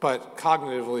 But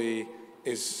cognitively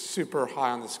is super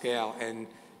high on the scale and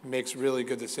makes really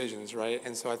good decisions, right?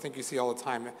 And so I think you see all the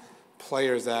time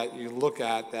players that you look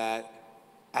at that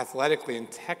athletically and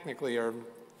technically are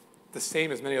the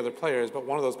same as many other players, but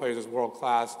one of those players is world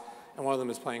class and one of them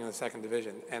is playing in the second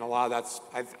division. And a lot of that's,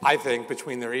 I think,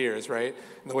 between their ears, right?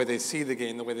 And the way they see the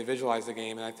game, the way they visualize the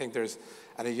game. And I think there's,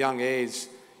 at a young age,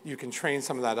 you can train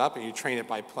some of that up and you train it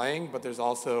by playing, but there's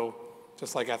also,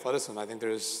 just like athleticism, I think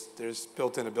there's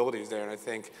built-in abilities there. And I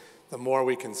think the more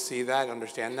we can see that,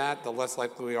 understand that, the less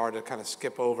likely we are to kind of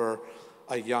skip over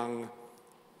a young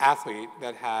athlete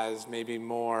that has maybe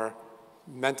more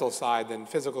mental side than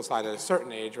physical side at a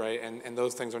certain age, right? And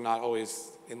those things are not always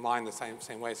in line the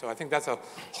same way. So I think that's a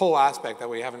whole aspect that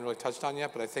we haven't really touched on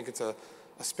yet, but I think it's a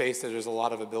space that there's a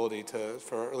lot of ability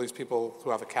for at least people who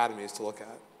have academies to look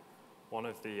at. One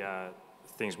of the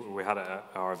things we had at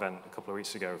our event a couple of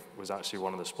weeks ago was actually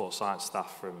one of the sports science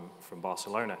staff from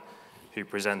Barcelona who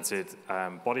presented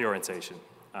body orientation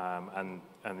and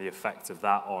the effect of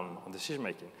that on decision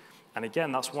making. And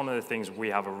again, that's one of the things we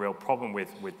have a real problem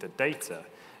with the data,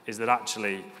 is that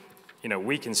actually,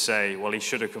 we can say, well, he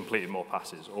should have completed more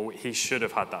passes, or he should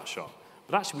have had that shot.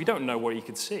 But actually, we don't know what he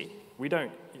could see. We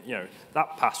don't,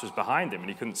 that pass was behind him and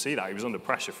he couldn't see that. He was under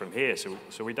pressure from here,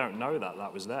 so we don't know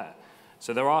that was there.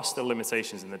 So there are still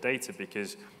limitations in the data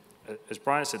because, as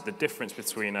Brian said, the difference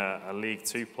between a League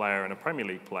Two player and a Premier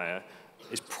League player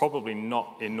is probably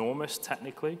not enormous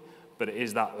technically, but it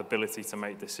is that ability to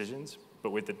make decisions. But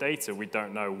with the data, we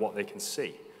don't know what they can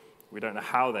see. We don't know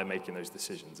how they're making those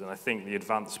decisions. And I think the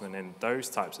advancement in those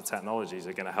types of technologies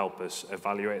are going to help us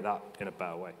evaluate that in a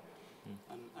better way.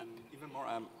 And even more,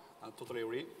 I totally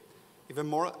agree. Even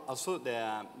more, also,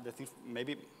 the thing,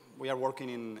 maybe we are working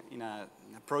in a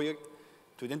project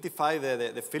to identify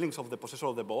the feelings of the possessor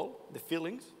of the ball, the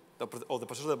feelings of the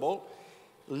possessor of the ball,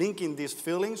 linking these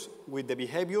feelings with the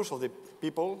behaviors of the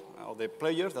people, of the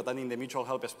players that are in the mutual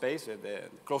help space,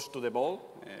 close to the ball.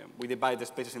 We divide the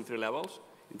spaces in 3 levels.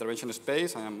 Intervention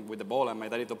space, I am with the ball and my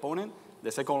direct opponent.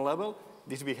 The second level,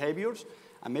 these behaviors.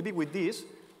 And maybe with this,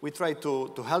 we try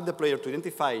to help the player to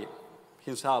identify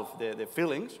himself, the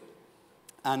feelings.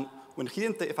 And when he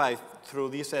identifies through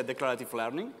this declarative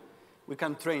learning, we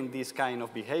can train these kind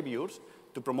of behaviors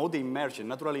to promote the immersion,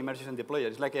 natural immersion in the player.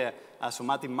 It's like a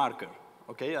somatic marker,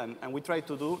 okay? And we try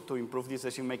to improve this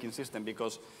decision-making system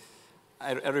because,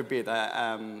 I repeat,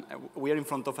 we are in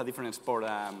front of a different sport.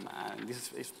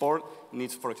 This sport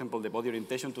needs, for example, the body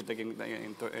orientation to take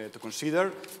to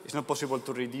consider. It's not possible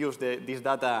to reduce this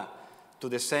data to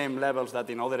the same levels that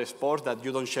in other sports that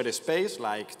you don't share a space,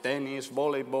 like tennis,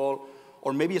 volleyball,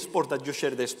 or maybe a sport that you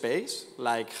share the space,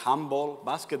 like handball,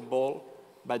 basketball,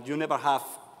 but you never have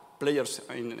players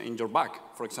in your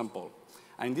back, for example.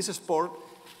 And in this sport,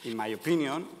 in my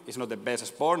opinion, it's not the best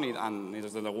sport and it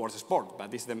is not the worst sport,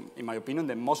 but it's, in my opinion,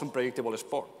 the most unpredictable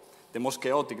sport, the most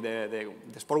chaotic, the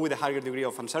sport with a higher degree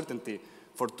of uncertainty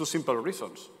for two simple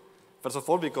reasons. First of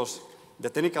all, because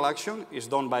the technical action is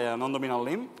done by a non-dominant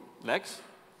limb, legs,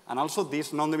 and also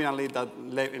this non-dominant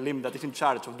limb that is in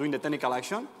charge of doing the technical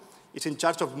action is in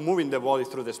charge of moving the body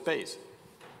through the space.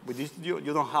 With this, you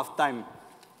don't have time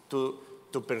to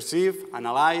perceive,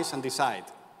 analyze, and decide.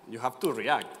 You have to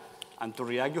react. And to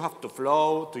react, you have to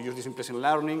flow, to use this implicit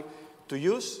learning, to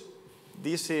use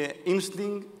this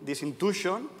instinct, this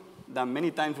intuition that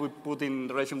many times we put in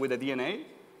relation with the DNA.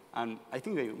 And I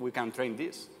think we can train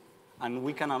this. And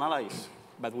we can analyze,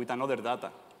 but with another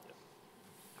data.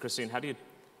 Christine, how do you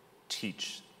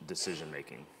teach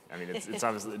decision-making? I mean, it's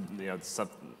obviously, it's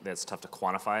something that's tough to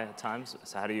quantify at times.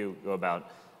 So how do you go about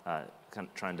kind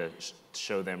of trying to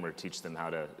show them or teach them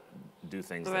how to do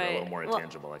things that are a little more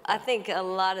intangible like that? I think a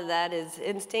lot of that is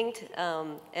instinct.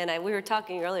 And we were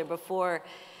talking earlier before,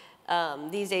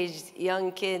 these age,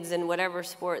 young kids in whatever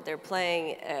sport they're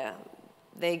playing,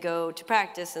 they go to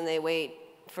practice and they wait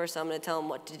for someone to tell them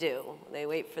what to do. They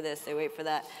wait for this, they wait for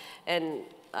that. And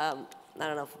I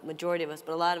don't know if the majority of us,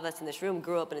 but a lot of us in this room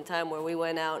grew up in a time where we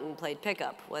went out and played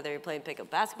pickup, whether you're playing pickup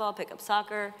basketball, pickup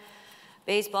soccer,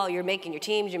 baseball, you're making your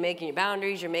teams, you're making your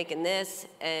boundaries, you're making this,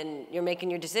 and you're making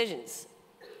your decisions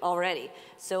already.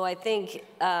 So I think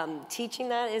teaching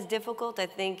that is difficult. I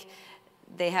think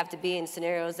they have to be in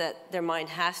scenarios that their mind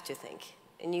has to think,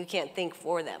 and you can't think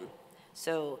for them.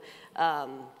 So,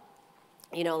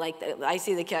 like I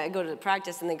see I go to the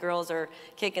practice and the girls are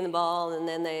kicking the ball and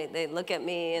then they look at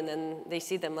me and then they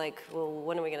see them like, well,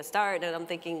 when are we going to start? And I'm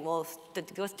thinking, well,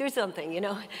 let's do something,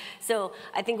 So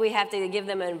I think we have to give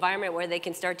them an environment where they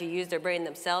can start to use their brain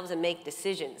themselves and make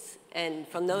decisions. And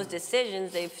from those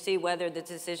decisions, they see whether the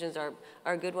decisions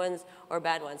are good ones or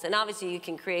bad ones. And obviously you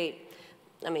can create,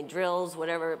 drills,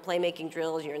 whatever, playmaking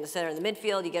drills. You're in the center of the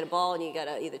midfield, you get a ball, and you got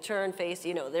to either turn, face,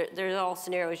 there's all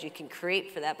scenarios you can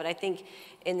create for that. But I think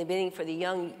in the beginning for the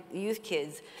young youth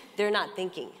kids, they're not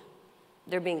thinking.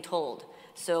 They're being told.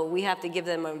 So we have to give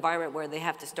them an environment where they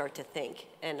have to start to think.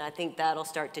 And I think that'll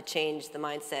start to change the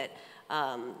mindset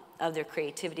of their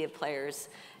creativity of players.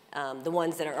 The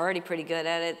ones that are already pretty good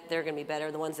at it, they're going to be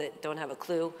better. The ones that don't have a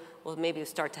clue will maybe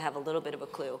start to have a little bit of a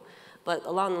clue. But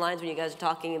along the lines when you guys are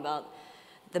talking about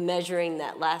the measuring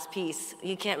that last piece,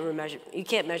 you can't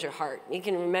measure heart. You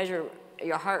can measure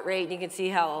your heart rate, you can see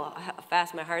how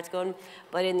fast my heart's going,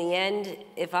 but in the end,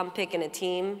 if I'm picking a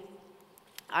team,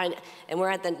 and we're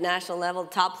at the national level,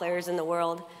 top players in the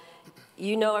world,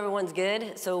 everyone's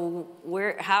good, so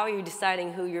how are you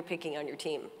deciding who you're picking on your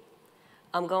team?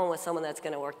 I'm going with someone that's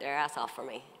gonna work their ass off for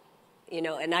me,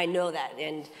 and I know that,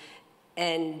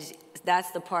 and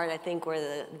that's the part I think where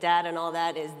the data and all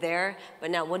that is there. But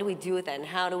now what do we do with that? And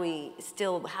how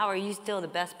are you still the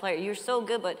best player? You're so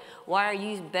good, but why are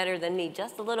you better than me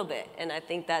just a little bit? And I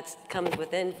think that comes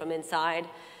within from inside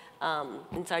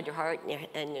your heart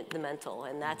and the mental.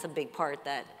 And that's a big part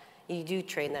that you do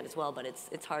train that as well, but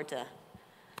it's hard to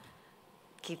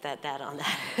keep that data on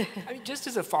that. Just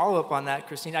as a follow-up on that,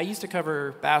 Christine, I used to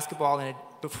cover basketball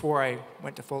before I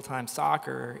went to full-time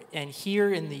soccer. And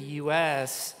here in the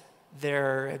US,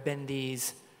 there have been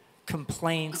these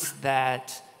complaints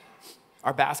that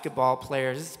our basketball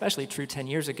players, especially true 10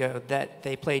 years ago, that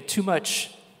they play too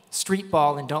much street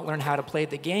ball and don't learn how to play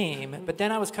the game. But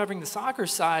then I was covering the soccer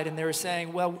side, and they were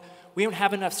saying, well, we don't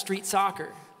have enough street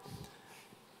soccer.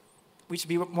 We should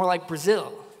be more like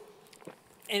Brazil.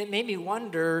 And it made me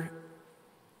wonder,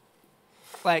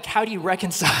 how do you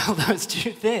reconcile those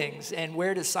two things? And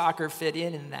where does soccer fit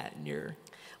in that in your...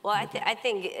 Well, I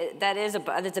think that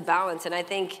it's a balance. And I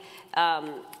think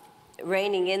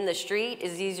reining in the street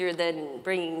is easier than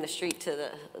bringing the street to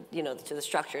the, to the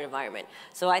structured environment.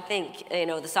 So I think,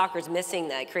 the soccer's missing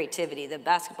that creativity. The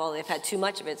basketball, they've had too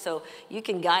much of it. So you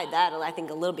can guide that, I think,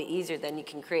 a little bit easier than you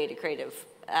can create a creative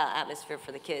atmosphere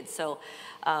for the kids. So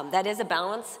that is a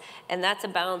balance, and that's a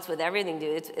balance with everything,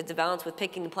 dude. It's a balance with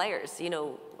picking the players.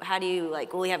 How do you,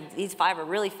 we have these 5 are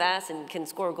really fast and can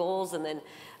score goals, and then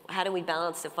how do we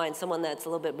balance to find someone that's a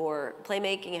little bit more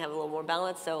playmaking and have a little more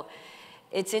balance? So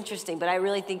it's interesting, but I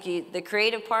really think the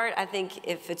creative part, I think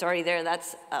if it's already there,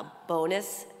 that's a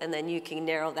bonus, and then you can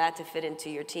narrow that to fit into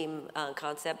your team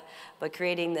concept. But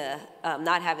creating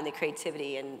not having the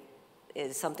creativity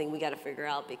is something we got to figure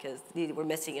out, because we're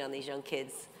missing it on these young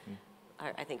kids,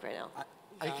 I think, right now.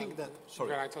 I think that,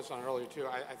 sorry. I touched on it earlier too.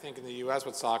 I think in the U.S.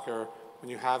 with soccer, when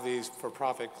you have these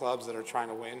for-profit clubs that are trying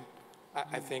to win,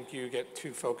 I think you get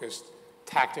too focused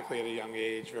tactically at a young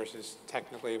age versus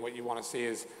technically. What you want to see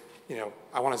is,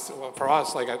 for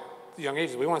us, at young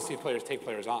ages, we want to see players take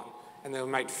players on. And they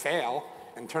might fail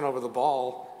and turn over the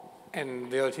ball,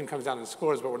 and the other team comes down and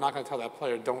scores, but we're not going to tell that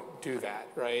player, don't do that,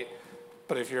 right?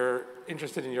 But if you're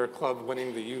interested in your club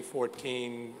winning the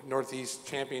U14 Northeast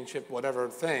Championship, whatever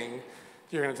thing,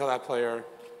 you're going to tell that player,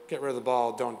 get rid of the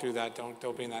ball, don't do that,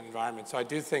 don't be in that environment. So I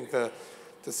do think the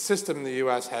system in the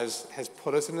U.S. has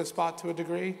put us in this spot to a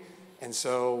degree. And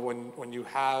so when you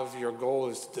have your goal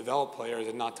is to develop players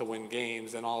and not to win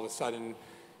games, then all of a sudden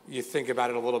you think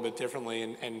about it a little bit differently.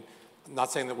 And I'm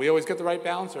not saying that we always get the right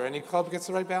balance or any club gets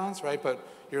the right balance, right? But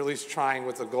you're at least trying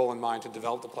with the goal in mind to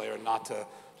develop the player, not to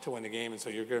win the game. And so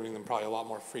you're giving them probably a lot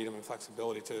more freedom and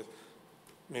flexibility to,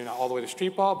 maybe not all the way to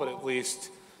street ball, but at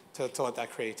least to let that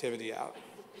creativity out.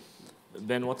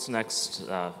 Ben, what's next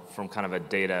from kind of a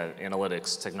data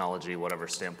analytics, technology, whatever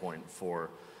standpoint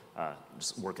for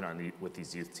just working with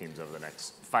these youth teams over the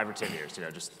next 5 or 10 years?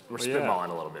 We're spitballing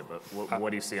a little bit, but what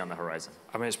do you see on the horizon?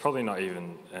 I mean, it's probably not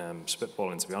even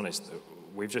spitballing, to be honest.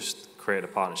 We've just created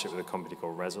a partnership with a company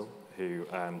called Rezel, who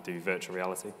do virtual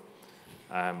reality.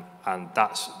 And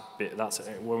that's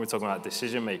when we're talking about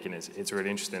decision making, it's really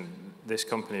interesting. This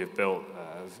company have built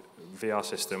a VR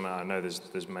system, and I know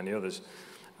there's many others,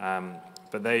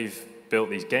 but they've built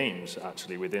these games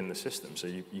actually within the system. So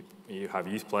you have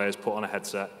youth players put on a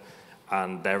headset,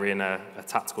 and they're in a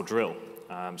tactical drill.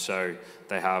 So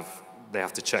they have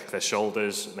to check their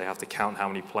shoulders. They have to count how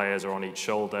many players are on each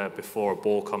shoulder before a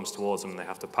ball comes towards them. They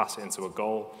have to pass it into a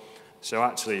goal. So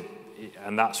actually,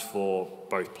 and that's for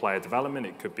both player development.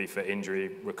 It could be for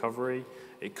injury recovery.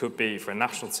 It could be for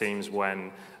national teams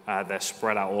when they're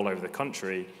spread out all over the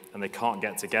country and they can't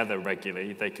get together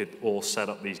regularly. They could all set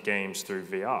up these games through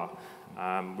VR,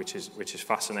 which is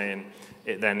fascinating.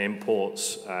 It then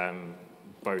imports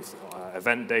both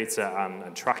event data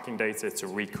and tracking data to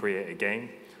recreate a game.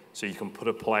 So you can put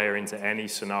a player into any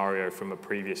scenario from a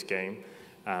previous game,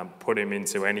 put him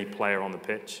into any player on the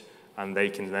pitch, and they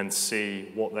can then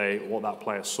see what that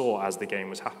player saw as the game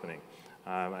was happening.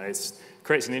 It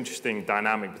creates an interesting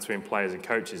dynamic between players and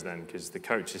coaches then, because the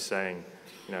coach is saying,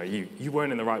 you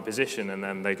weren't in the right position, and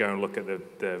then they go and look at the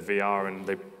VR,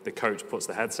 and the coach puts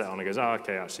the headset on and goes, oh,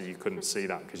 okay, actually you couldn't see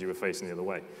that because you were facing the other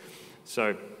way.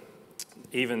 So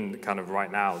even kind of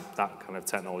right now, that kind of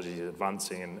technology is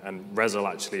advancing, and Rezel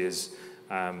actually is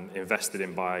invested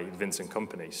in by Vincent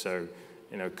Company. So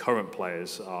current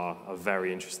players are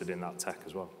very interested in that tech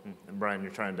as well. And Brian,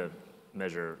 you're trying to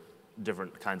measure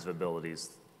different kinds of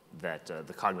abilities, that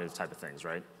the cognitive type of things,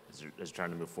 right? As you're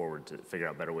trying to move forward to figure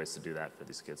out better ways to do that for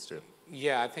these kids too.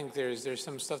 Yeah, I think there's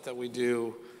some stuff that we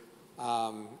do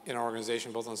in our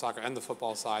organization, both on the soccer and the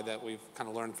football side, that we've kind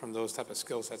of learned from those type of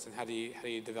skill sets, and how do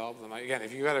you develop them. Again,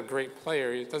 if you got a great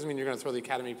player, it doesn't mean you're going to throw the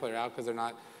academy player out because they're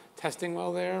not testing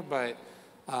well there, but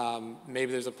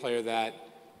maybe there's a player that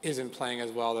isn't playing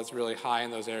as well that's really high in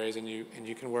those areas, and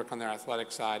you can work on their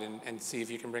athletic side and see if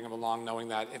you can bring them along, knowing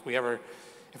that if we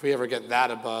ever get that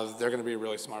above, they're going to be a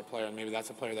really smart player, and maybe that's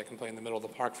a player that can play in the middle of the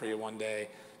park for you one day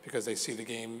because they see the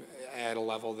game at a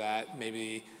level that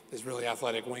maybe this really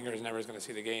athletic winger is never going to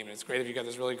see the game. And it's great if you got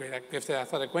this really great gifted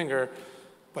athletic winger,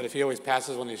 but if he always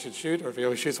passes when he should shoot, or if he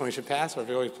always shoots when he should pass, or if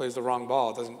he always plays the wrong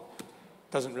ball, it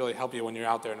doesn't really help you when you're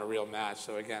out there in a real match.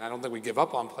 So again, I don't think we give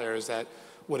up on players that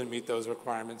wouldn't meet those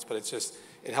requirements, but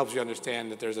it helps you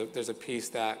understand that there's a piece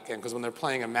that, again, because when they're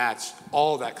playing a match,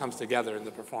 all of that comes together in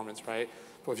the performance, right?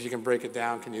 But if you can break it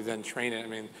down, can you then train it? I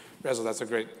mean, Rezel, that's a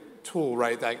great tool,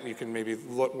 right? That you can maybe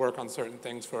work on certain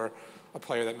things for a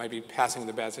player that might be passing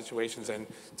into bad situations, and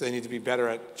do they need to be better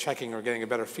at checking or getting a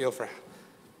better feel for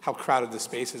how crowded the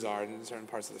spaces are in certain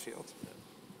parts of the field.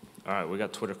 All right, we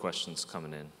got Twitter questions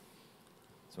coming in.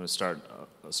 So I'm going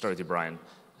to start with you, Brian.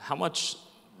 How much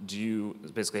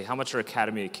basically, how much are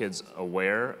academy kids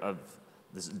aware of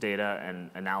this data and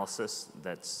analysis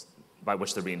that's by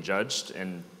which they're being judged,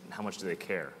 and how much do they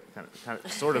care?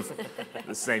 Sort of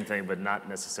the same thing, but not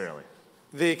necessarily.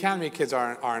 The academy kids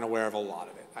aren't aware of a lot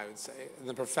of it, I would say. And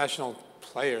the professional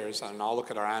players, and I'll look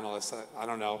at our analysts, I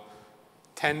don't know,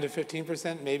 10 to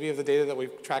 15% maybe of the data that we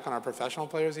track on our professional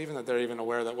players even, that they're even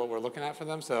aware that what we're looking at for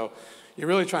them. So you're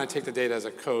really trying to take the data as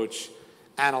a coach,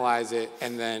 analyze it,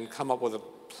 and then come up with a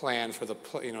plan for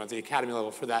at the academy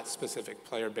level for that specific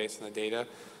player based on the data.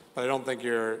 But I don't think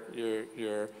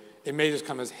it may just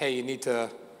come as, hey, you need to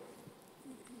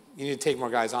take more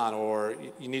guys on, or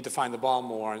you need to find the ball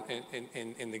more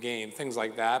in the game, things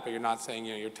like that. But you're not saying,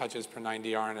 your touches per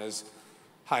 90 aren't as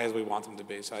high as we want them to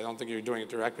be. So I don't think you're doing it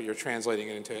direct, but you're translating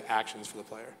it into actions for the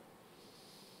player.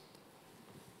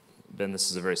 Ben, this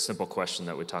is a very simple question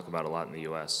that we talk about a lot in the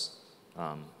U.S.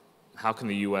 How can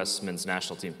the U.S. men's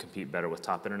national team compete better with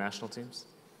top international teams?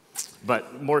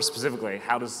 But more specifically,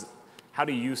 how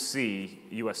do you see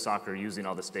U.S. soccer using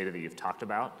all this data that you've talked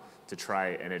about to try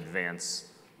and advance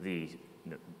the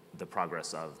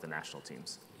progress of the national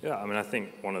teams? Yeah, I mean, I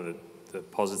think one of the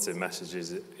positive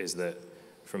messages is that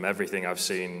from everything I've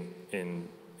seen in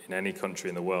any country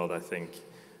in the world, I think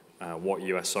what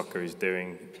US soccer is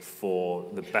doing for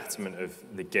the betterment of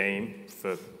the game,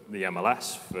 for the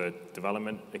MLS, for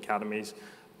development academies,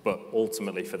 but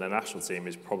ultimately for the national team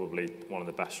is probably one of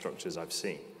the best structures I've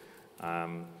seen.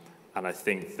 And I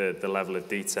think that the level of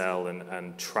detail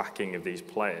and tracking of these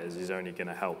players is only going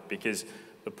to help, because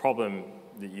the problem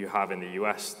that you have in the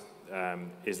US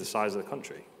is the size of the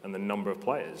country and the number of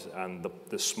players and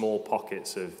the small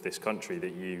pockets of this country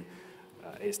that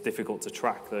it's difficult to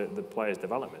track the players'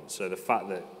 development. So the fact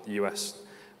that US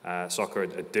soccer are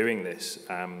doing this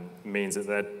means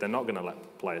that they're not going to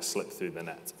let players slip through the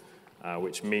net,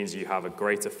 which means you have a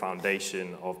greater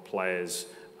foundation of players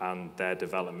and their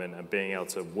development and being able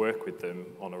to work with them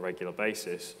on a regular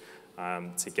basis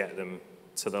to get them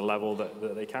to the level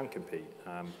that they can compete.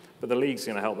 But the league's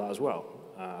going to help that as well.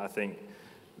 I think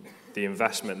the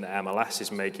investment that MLS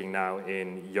is making now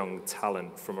in young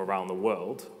talent from around the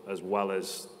world, as well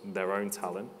as their own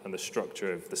talent, and the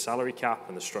structure of the salary cap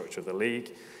and the structure of the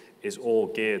league, is all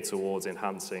geared towards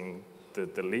enhancing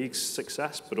the league's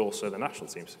success, but also the national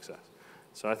team's success.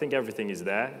 So I think everything is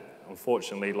there.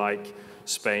 Unfortunately, like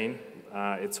Spain,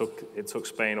 it took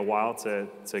Spain a while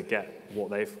to get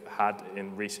what they've had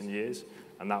in recent years,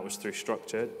 and that was through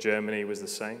structure. Germany was the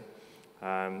same.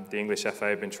 The English FA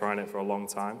have been trying it for a long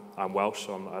time. I'm Welsh,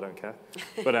 so I don't care.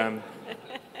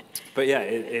 But yeah,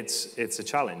 it's a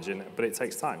challenge, but it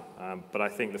takes time. But I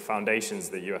think the foundations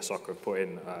that US soccer have put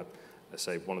in are, let's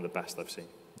say, one of the best I've seen.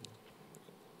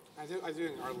 I do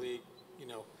think our league,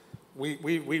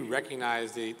 we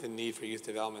recognize the need for youth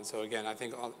development. So again, I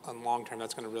think on long term,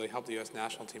 that's going to really help the U.S.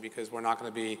 national team, because we're not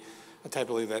going to be a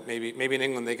type of league that maybe in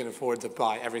England they can afford to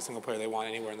buy every single player they want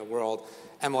anywhere in the world.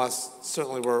 MLS,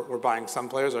 certainly we're buying some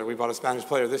players, or we bought a Spanish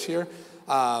player this year,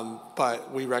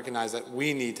 but we recognize that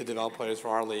we need to develop players for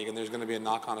our league, and there's going to be a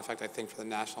knock-on effect, I think, for the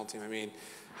national team. I mean,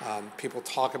 people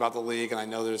talk about the league, and I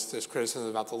know there's criticism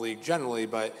about the league generally,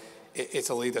 but it's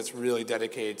a league that's really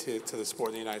dedicated to the sport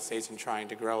in the United States and trying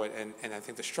to grow it. And I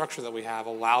think the structure that we have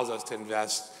allows us to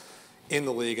invest in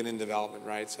the league and in development,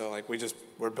 right? So like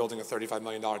we're building a $35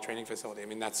 million training facility. I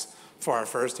mean, that's for our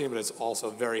first team, but it's also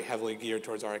very heavily geared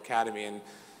towards our academy. And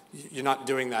you're not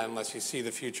doing that unless you see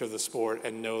the future of the sport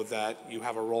and know that you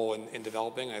have a role in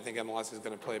developing. And I think MLS is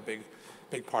going to play a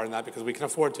big part in that, because we can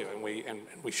afford to, and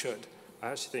we should. I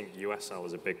actually think USL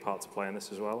is a big part to play in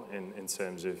this as well, in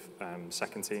terms of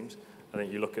second teams. I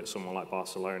think you look at someone like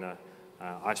Barcelona.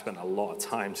 I spent a lot of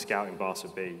time scouting Barca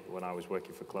B when I was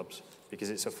working for clubs, because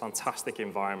it's a fantastic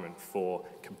environment for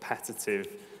competitive,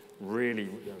 really,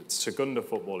 Segunda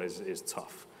football is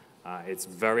tough. It's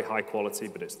very high quality,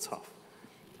 but it's tough.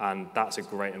 And that's a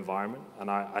great environment. And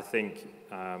I think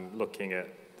looking at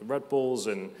the Red Bulls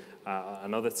and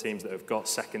other teams that have got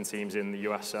second teams in the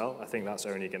USL, I think that's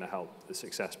only going to help the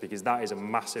success, because that is a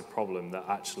massive problem that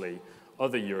actually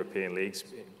other European leagues,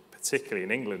 particularly in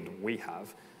England, we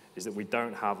have, is that we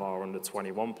don't have our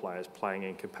under-21 players playing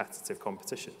in competitive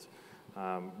competitions,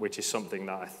 which is something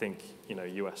that I think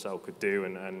USL could do,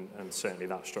 and certainly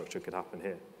that structure could happen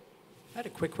here. I had a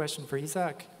quick question for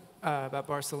Isaac about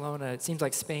Barcelona. It seems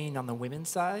like Spain on the women's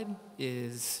side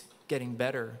is getting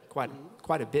better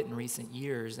quite a bit in recent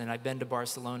years, and I've been to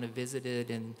Barcelona,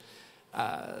 visited, and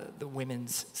the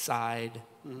women's side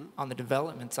on the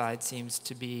development side seems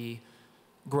to be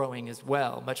growing as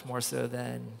well, much more so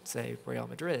than, say, Real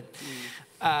Madrid.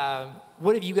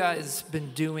 What have you guys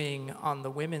been doing on the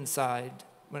women's side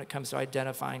when it comes to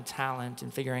identifying talent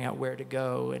and figuring out where to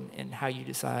go and how you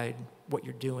decide what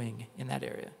you're doing in that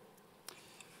area?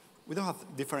 We don't have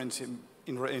difference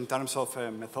in terms of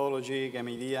methodology, game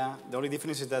idea. The only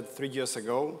difference is that 3 years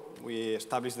ago, we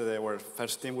established that our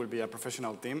first team will be a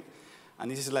professional team.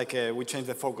 And this is like we changed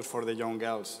the focus for the young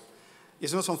girls.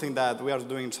 It's not something that we are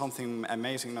doing something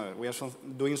amazing. No, we are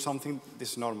doing something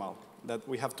that's normal. That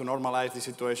we have to normalize the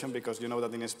situation because you know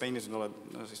that in Spain it's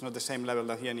not the same level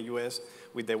that here in the US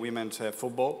with the women's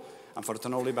football,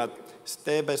 unfortunately. But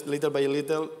step by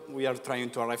little, we are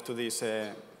trying to arrive to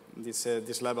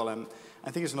this level. And I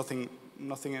think it's nothing.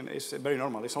 It's very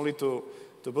normal. It's only to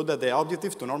put that the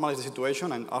objective to normalize the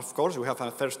situation. And of course, we have a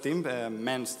first team,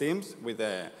 men's teams with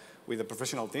a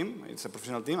professional team. It's a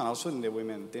professional team, and also in the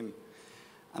women team.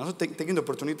 And also taking the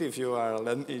opportunity, if you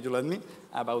let me,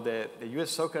 about the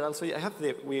U.S. soccer also,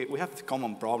 we have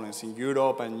common problems in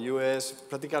Europe and U.S.,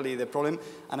 practically the problem,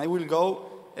 and I will go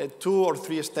 2 or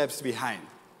 3 steps behind.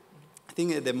 I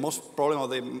think the most problem or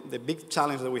the big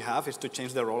challenge that we have is to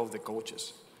change the role of the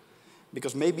coaches.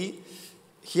 Because maybe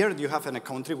here you have in a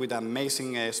country with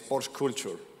amazing sports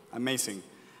culture, amazing.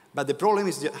 But the problem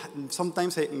is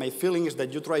sometimes my feeling is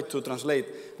that you try to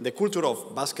translate the culture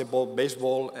of basketball,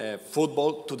 baseball,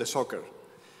 football to the soccer.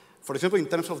 For example, in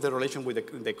terms of the relation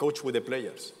with the coach with the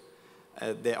players.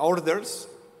 The orders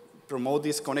promote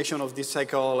this connection of this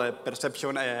cycle,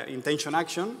 perception, intention,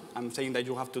 action. I'm saying that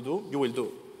you have to do, you will do.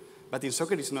 But in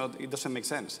soccer, it doesn't make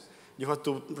sense. You have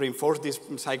to reinforce this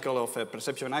cycle of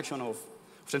perception, action, of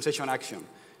sensation, action.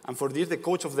 And for this, the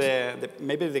coach of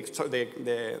maybe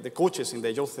the coaches in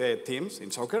the youth teams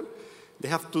in soccer, they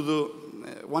have to do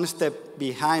one step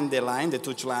behind the line, the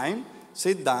touch line,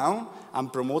 sit down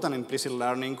and promote an implicit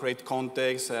learning, create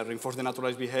context, reinforce the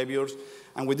naturalized behaviors.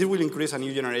 And with this, will increase a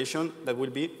new generation that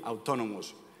will be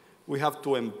autonomous. We have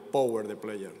to empower the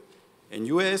player in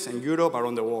US and Europe,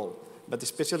 around the world. But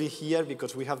especially here,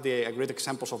 because we have great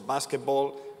examples of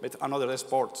basketball, but other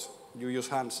sports. You use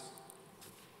hands.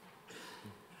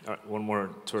 All right, one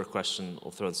more tour question. We'll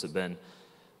throw this at Ben.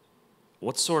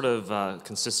 What sort of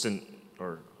consistent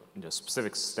or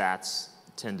specific stats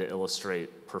tend to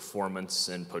illustrate performance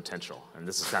and potential? And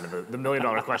this is kind of the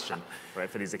million-dollar question, right,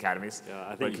 for these academies. Yeah,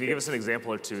 I think. Can you give us an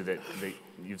example or two that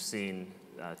you've seen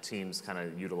teams kind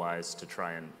of utilize to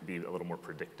try and be a little more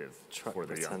predictive for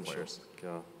their young players?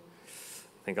 God.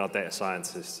 I think our data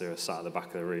scientists who are sat at the back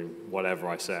of the room, whatever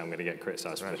I say, I'm going to get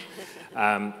criticised for it.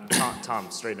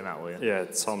 Tom, straighten him out, will you? Yeah,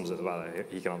 Tom's at the back there.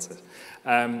 He can answer this.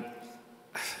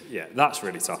 Yeah, that's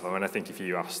really tough. I mean, I think if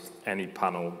you asked any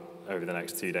panel over the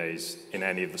next 2 days in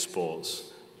any of the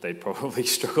sports, they'd probably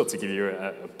struggle to give you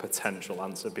a potential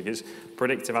answer because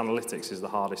predictive analytics is the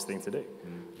hardest thing to do.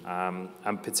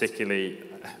 And particularly,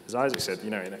 as Isaac said,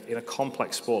 in a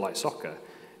complex sport like soccer,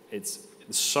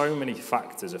 so many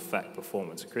factors affect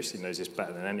performance. Christy knows this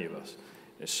better than any of us.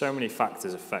 So many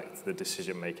factors affect the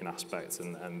decision-making aspects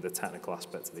and the technical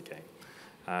aspects of the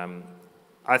game.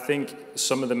 I think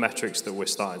some of the metrics that we're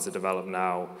starting to develop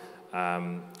now,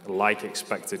 like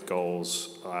expected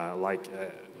goals,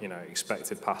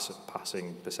 expected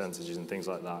passing percentages and things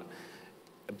like that,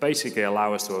 basically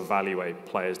allow us to evaluate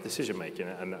players' decision-making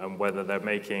and whether they're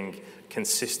making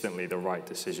consistently the right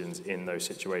decisions in those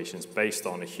situations based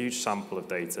on a huge sample of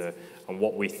data and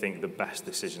what we think the best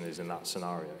decision is in that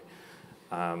scenario.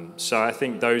 So I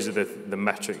think those are the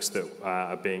metrics that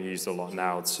are being used a lot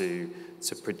now to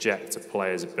project a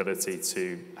player's ability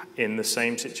to, in the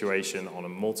same situation on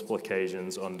multiple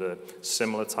occasions under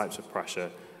similar types of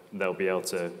pressure, they'll be able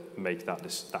to make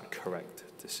that correct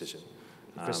decision.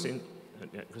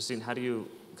 Christine, how do you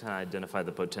kind of identify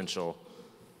the potential,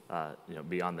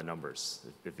 beyond the numbers?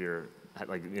 If you're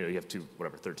you have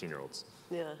 13-year-olds,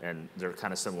 and they're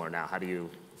kind of similar now. How do you,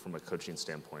 from a coaching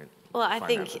standpoint? Well, I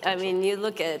think you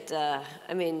look at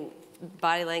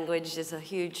body language is a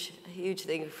huge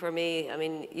thing for me. I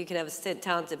mean, you can have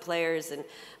talented players, and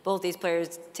both these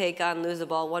players take on, lose the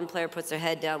ball. One player puts their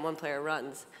head down, one player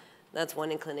runs. That's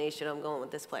one inclination. I'm going with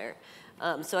this player.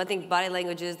 So I think body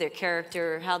language is their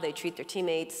character, how they treat their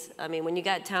teammates. I mean, when you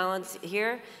got talents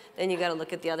here, then you got to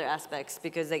look at the other aspects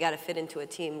because they got to fit into a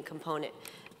team component.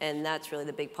 And that's really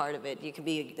the big part of it. You can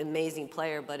be an amazing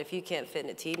player, but if you can't fit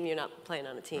in a team, you're not playing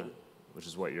on a team. Right. Which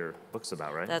is what your book's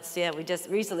about, right? We just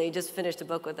recently finished a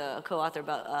book with a co-author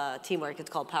about teamwork. It's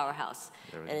called Powerhouse.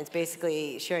 And it's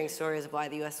basically sharing stories of why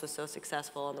the U.S. was so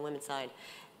successful on the women's side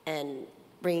and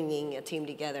bringing a team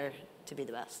together to be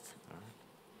the best.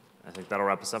 I think that'll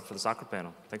wrap us up for the soccer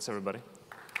panel. Thanks, everybody.